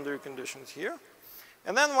 0 boundary conditions here.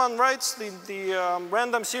 And then one writes the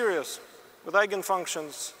random series with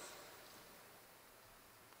eigenfunctions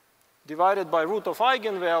divided by root of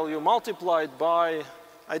eigenvalue multiplied by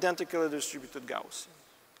identically distributed Gaussian.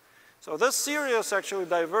 So this series actually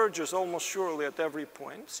diverges almost surely at every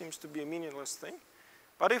point. Seems to be a meaningless thing.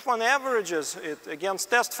 But if one averages it against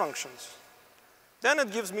test functions, then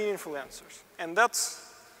it gives meaningful answers. And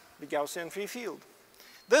that's the Gaussian free field.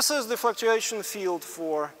 This is the fluctuation field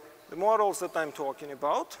for the models that I'm talking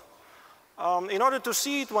about. In order to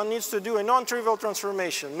see it, one needs to do a non-trivial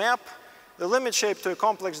transformation, map the limit shape to a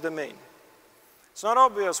complex domain. It's not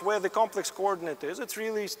obvious where the complex coordinate is. It's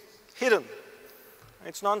really hidden.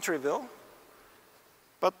 It's non-trivial.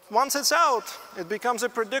 But once it's out, it becomes a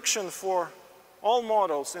prediction for all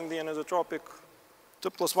models in the anisotropic 2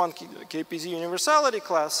 + 1 KPZ universality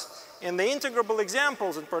class. And the integrable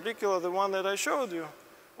examples, in particular the one that I showed you,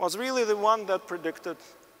 was really the one that predicted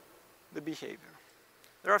the behavior.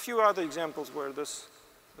 There are a few other examples where this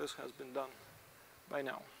has been done by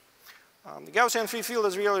now. The Gaussian free field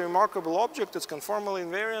is really a remarkable object. It's conformally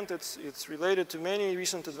invariant. It's related to many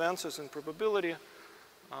recent advances in probability,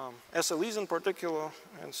 SLEs in particular,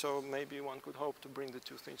 and so maybe one could hope to bring the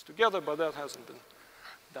 2 things together, but that hasn't been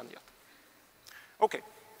done yet. Okay,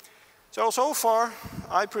 so far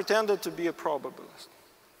I pretended to be a probabilist.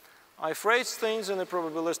 I phrased things in a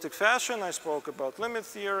probabilistic fashion. I spoke about limit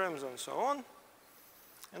theorems and so on.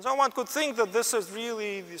 And so one could think that this is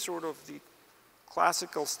really the sort of the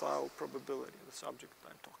classical style probability, the subject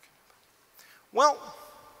I'm talking about. Well,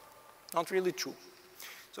 not really true.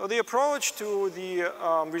 So the approach to the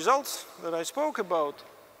results that I spoke about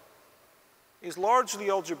is largely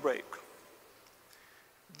algebraic.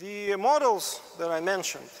 The models that I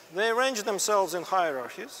mentioned, they arrange themselves in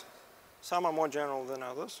hierarchies. Some are more general than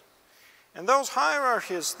others. And those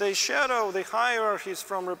hierarchies, they shadow the hierarchies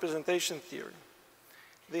from representation theory.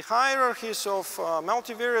 the hierarchies of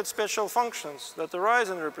multivariate special functions that arise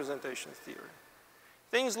in representation theory.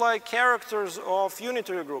 Things like characters of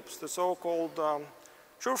unitary groups, the so-called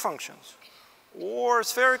Schur functions, or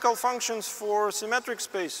spherical functions for symmetric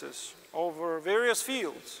spaces over various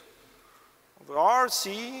fields, over R,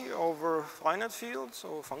 C, over finite fields,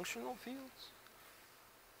 over functional fields.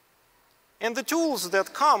 And the tools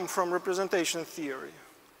that come from representation theory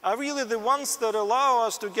are really the ones that allow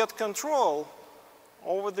us to get control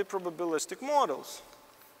over the probabilistic models.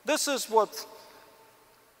 This is what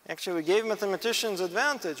actually gave mathematicians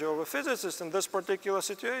advantage over physicists in this particular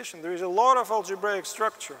situation. There is a lot of algebraic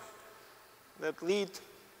structure that lead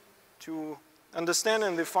to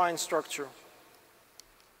understanding the fine structure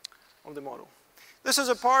of the model. This is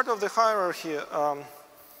a part of the hierarchy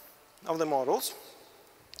of the models.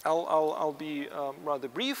 I'll be rather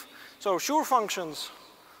brief. So Schur functions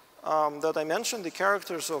that I mentioned, the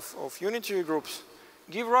characters of unitary groups,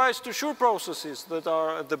 give rise to Schur processes that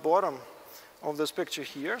are at the bottom of this picture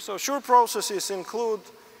here. So Schur processes include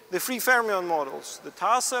the free fermion models, the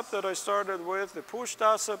TASEP that I started with, the push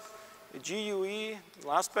TASEP, the GUE,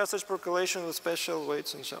 last passage percolation with special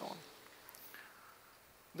weights, and so on.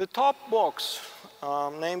 The top box,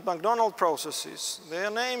 named McDonald processes, they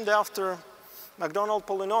are named after McDonald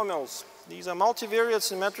polynomials. These are multivariate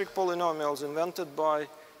symmetric polynomials invented by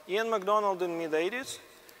Ian McDonald in the mid-80s.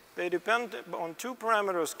 They depend on two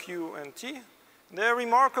parameters, Q and T. They're a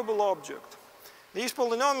remarkable object. These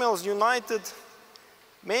polynomials united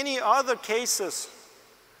many other cases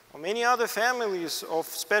or many other families of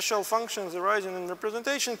special functions arising in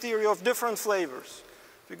representation theory of different flavors.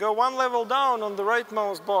 If you go one level down on the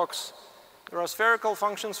rightmost box, there are spherical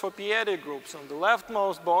functions for p-adic groups. On the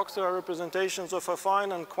leftmost box, there are representations of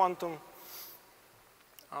affine and quantum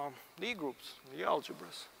D groups, the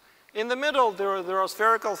algebras. In the middle, there are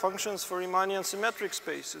spherical functions for Riemannian symmetric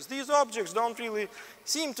spaces. These objects don't really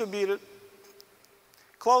seem to be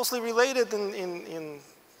closely related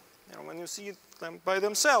when you see them by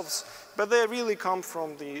themselves, but they really come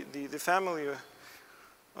from the family, or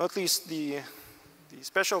at least the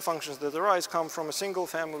special functions that arise come from a single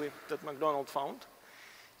family that McDonald found.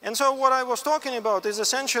 And so what I was talking about is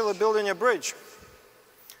essentially building a bridge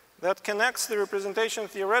that connects the representation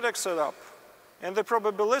theoretic setup and the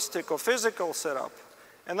probabilistic or physical setup,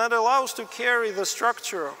 and that allows to carry the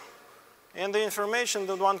structure and the information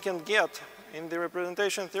that one can get in the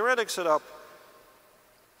representation theoretic setup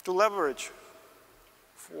to leverage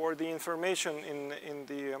for the information in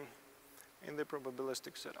the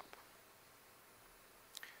probabilistic setup.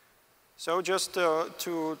 So just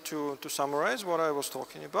to summarize what I was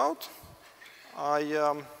talking about,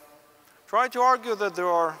 I try to argue that there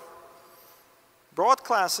are broad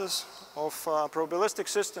classes of probabilistic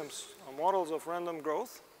systems or models of random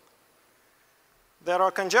growth that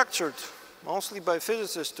are conjectured mostly by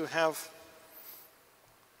physicists to have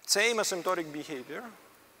same asymptotic behavior.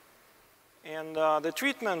 And the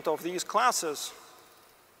treatment of these classes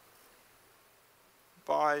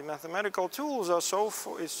by mathematical tools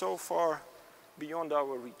is so far beyond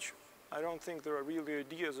our reach. I don't think there are really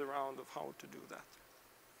ideas around of how to do that.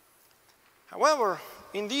 However,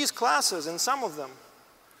 in these classes, in some of them,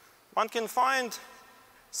 one can find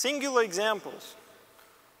singular examples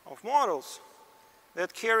of models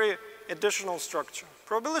that carry additional structure.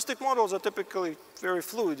 Probabilistic models are typically very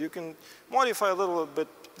fluid. You can modify a little bit,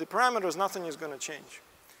 the parameters, nothing is going to change.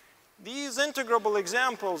 These integrable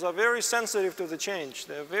examples are very sensitive to the change.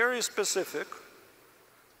 They're very specific.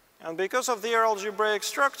 And because of their algebraic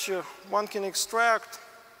structure, one can extract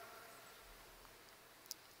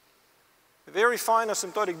very fine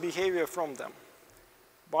asymptotic behavior from them.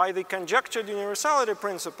 By the conjectured universality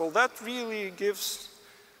principle, that really gives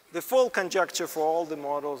the full conjecture for all the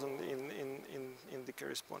models in the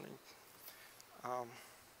corresponding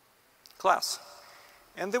class.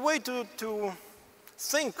 And the way to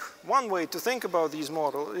think, one way to think about these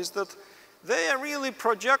models is that they are really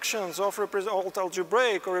projections of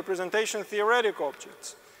algebraic or representation theoretic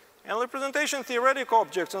objects. And representation theoretic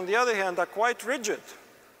objects, on the other hand, are quite rigid.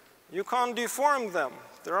 You can't deform them.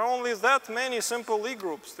 There are only that many simple Lie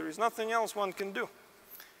groups. There is nothing else one can do.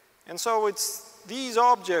 And so it's these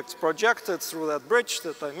objects projected through that bridge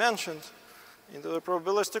that I mentioned into the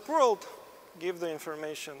probabilistic world give the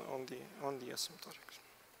information on the asymptotics.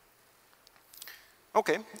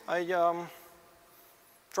 Okay, I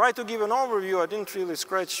tried to give an overview. I didn't really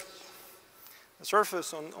scratch the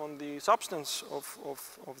surface on the substance of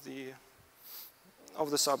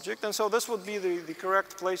the subject, and so this would be the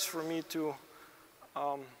correct place for me to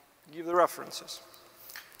give the references.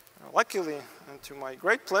 Luckily, and to my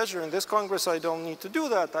great pleasure in this Congress, I don't need to do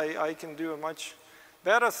that. I can do a much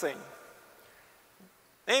better thing.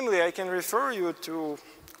 Namely, I can refer you to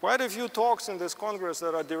quite a few talks in this Congress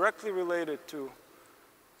that are directly related to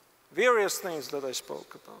various things that I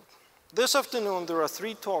spoke about. This afternoon, there are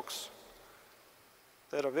 3 talks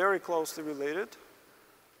that are very closely related.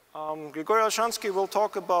 Grigory Alshansky will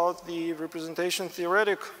talk about the representation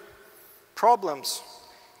theoretic problems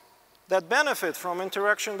that benefit from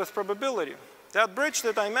interaction with probability. That bridge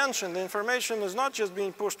that I mentioned, the information is not just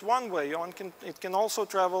being pushed one way, it can also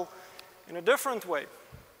travel in a different way.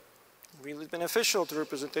 Really beneficial to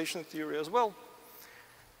representation theory as well.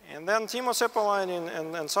 And then Timo Sepalainen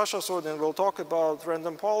and Sasha Sodin will talk about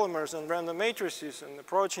random polymers and random matrices and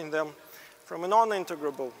approaching them from a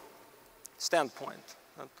non-integrable standpoint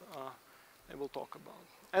that they will talk about.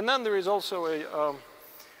 And then there is also a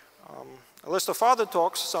list of other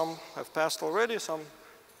talks. Some have passed already, some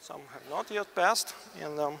have not yet passed.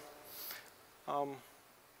 And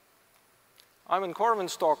Ivan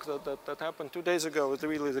Corvin's talk that happened 2 days ago is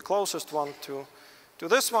really the closest one to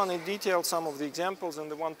this one. It detailed some of the examples in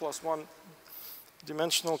the 1+1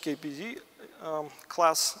 dimensional KPZ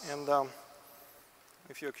class. And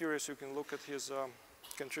if you're curious, you can look at his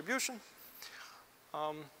contribution.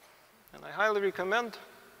 And I highly recommend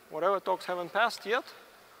whatever talks haven't passed yet.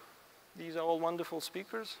 These are all wonderful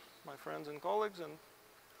speakers, my friends and colleagues.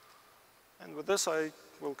 And with this, I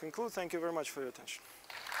will conclude. Thank you very much for your attention.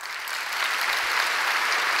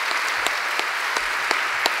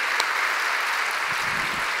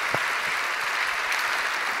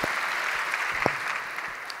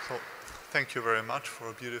 So, thank you very much for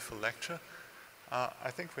a beautiful lecture.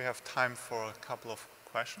 I think we have time for a couple of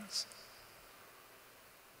questions.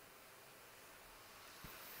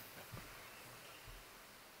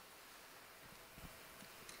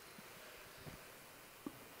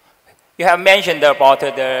 You have mentioned about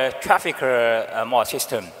the traffic mode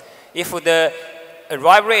system. If the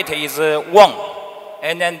arrival rate is 1,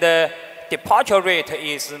 and then the departure rate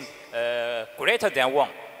is greater than 1,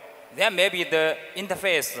 then maybe the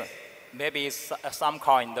interface maybe is some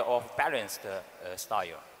kind of balanced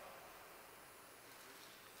style.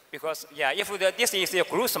 Because, yeah, if this is a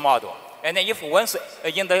growth model, and then if once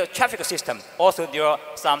in the traffic system, also there are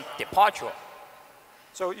some departure.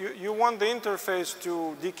 So you want the interface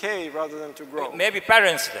to decay rather than to grow? Maybe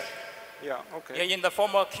balanced. Yeah, okay. In the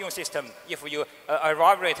former queue system, if your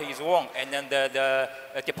arrival rate is 1, and then the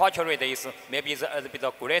departure rate is maybe a little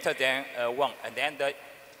bit greater than 1, and then the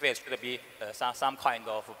phase should be some kind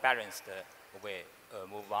of balanced way,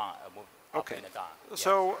 move up and down. Yeah.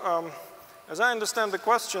 So, as I understand the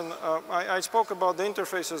question, I spoke about the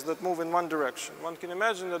interfaces that move in one direction. One can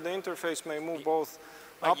imagine that the interface may move both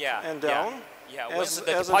up and down. Yeah, as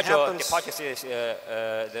the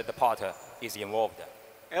departure is involved.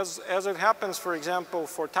 As it happens, for example,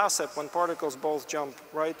 for TASEP, when particles both jump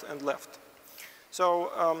right and left. So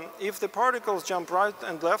if the particles jump right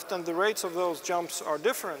and left and the rates of those jumps are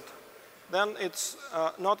different, then it's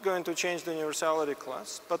not going to change the universality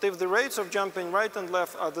class. But if the rates of jumping right and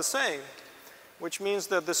left are the same, which means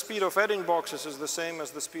that the speed of adding boxes is the same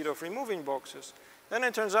as the speed of removing boxes, then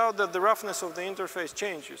it turns out that the roughness of the interface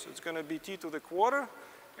changes. It's going to be t to the quarter,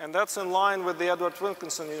 and that's in line with the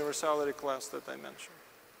Edward-Wilkinson universality class that I mentioned.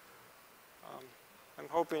 I'm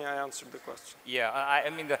hoping I answered the question. Yeah, I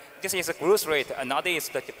mean, this is a growth rate. Another is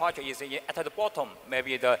the departure is at the bottom,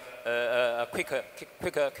 maybe the quicker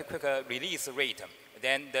release rate.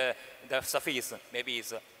 Then the surface maybe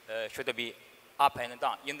is should be up and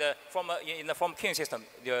down. In the form queuing system,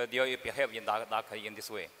 they behave in this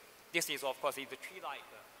way. This is, of course, the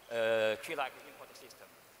tree-like import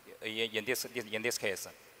system in this case.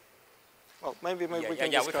 Well, maybe we can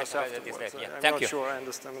discuss afterwards. I'm not sure I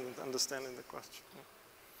understanding the question. Yeah.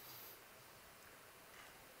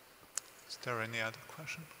 Is there any other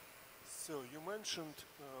question? So you mentioned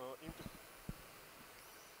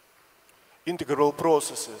integral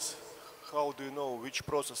processes. How do you know which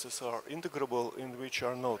processes are integrable and which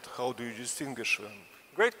are not? How do you distinguish them?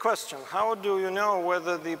 Great question. How do you know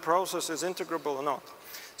whether the process is integrable or not?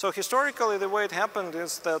 So historically, the way it happened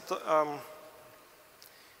is that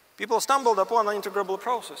people stumbled upon integrable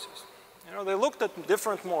processes. You know, they looked at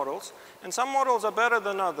different models, and some models are better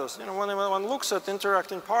than others. You know, when one looks at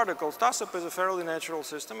interacting particles, TASEP is a fairly natural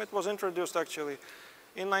system. It was introduced actually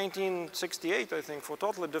in 1968, I think, for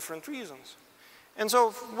totally different reasons. And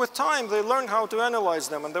so with time, they learned how to analyze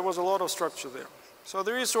them, and there was a lot of structure there. So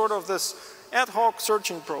there is sort of this ad hoc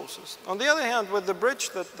searching process. On the other hand, with the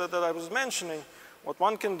bridge that I was mentioning, what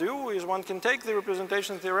one can do is one can take the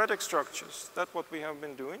representation theoretic structures. That's what we have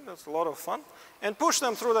been doing. That's a lot of fun. And push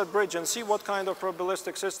them through that bridge and see what kind of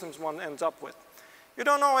probabilistic systems one ends up with. You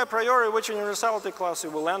don't know a priori which universality class you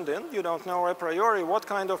will end in. You don't know a priori what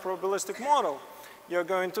kind of probabilistic model you're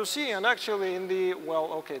going to see. And actually in the,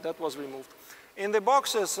 well, okay, that was removed. In the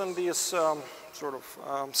boxes in this sort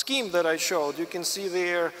of scheme that I showed, you can see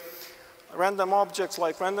there random objects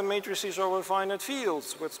like random matrices over finite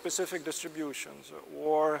fields with specific distributions,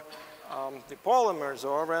 or the polymers,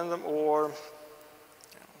 or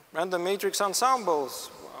random matrix ensembles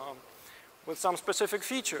with some specific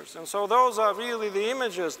features. And so those are really the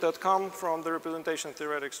images that come from the representation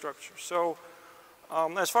theoretic structure. So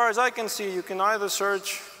as far as I can see, you can either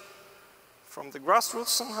search from the grassroots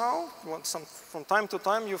somehow. From time to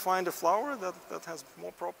time, you find a flower that has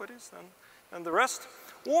more properties than the rest.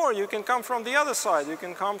 Or you can come from the other side. You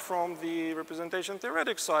can come from the representation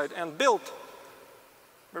theoretic side and build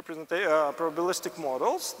probabilistic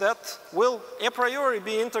models that will a priori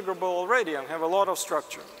be integrable already and have a lot of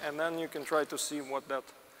structure. And then you can try to see what that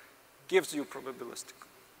gives you probabilistic.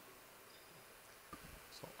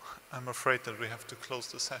 So I'm afraid that we have to close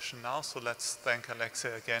the session now. So let's thank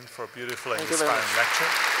Alexei again for a beautiful and inspiring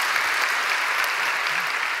lecture.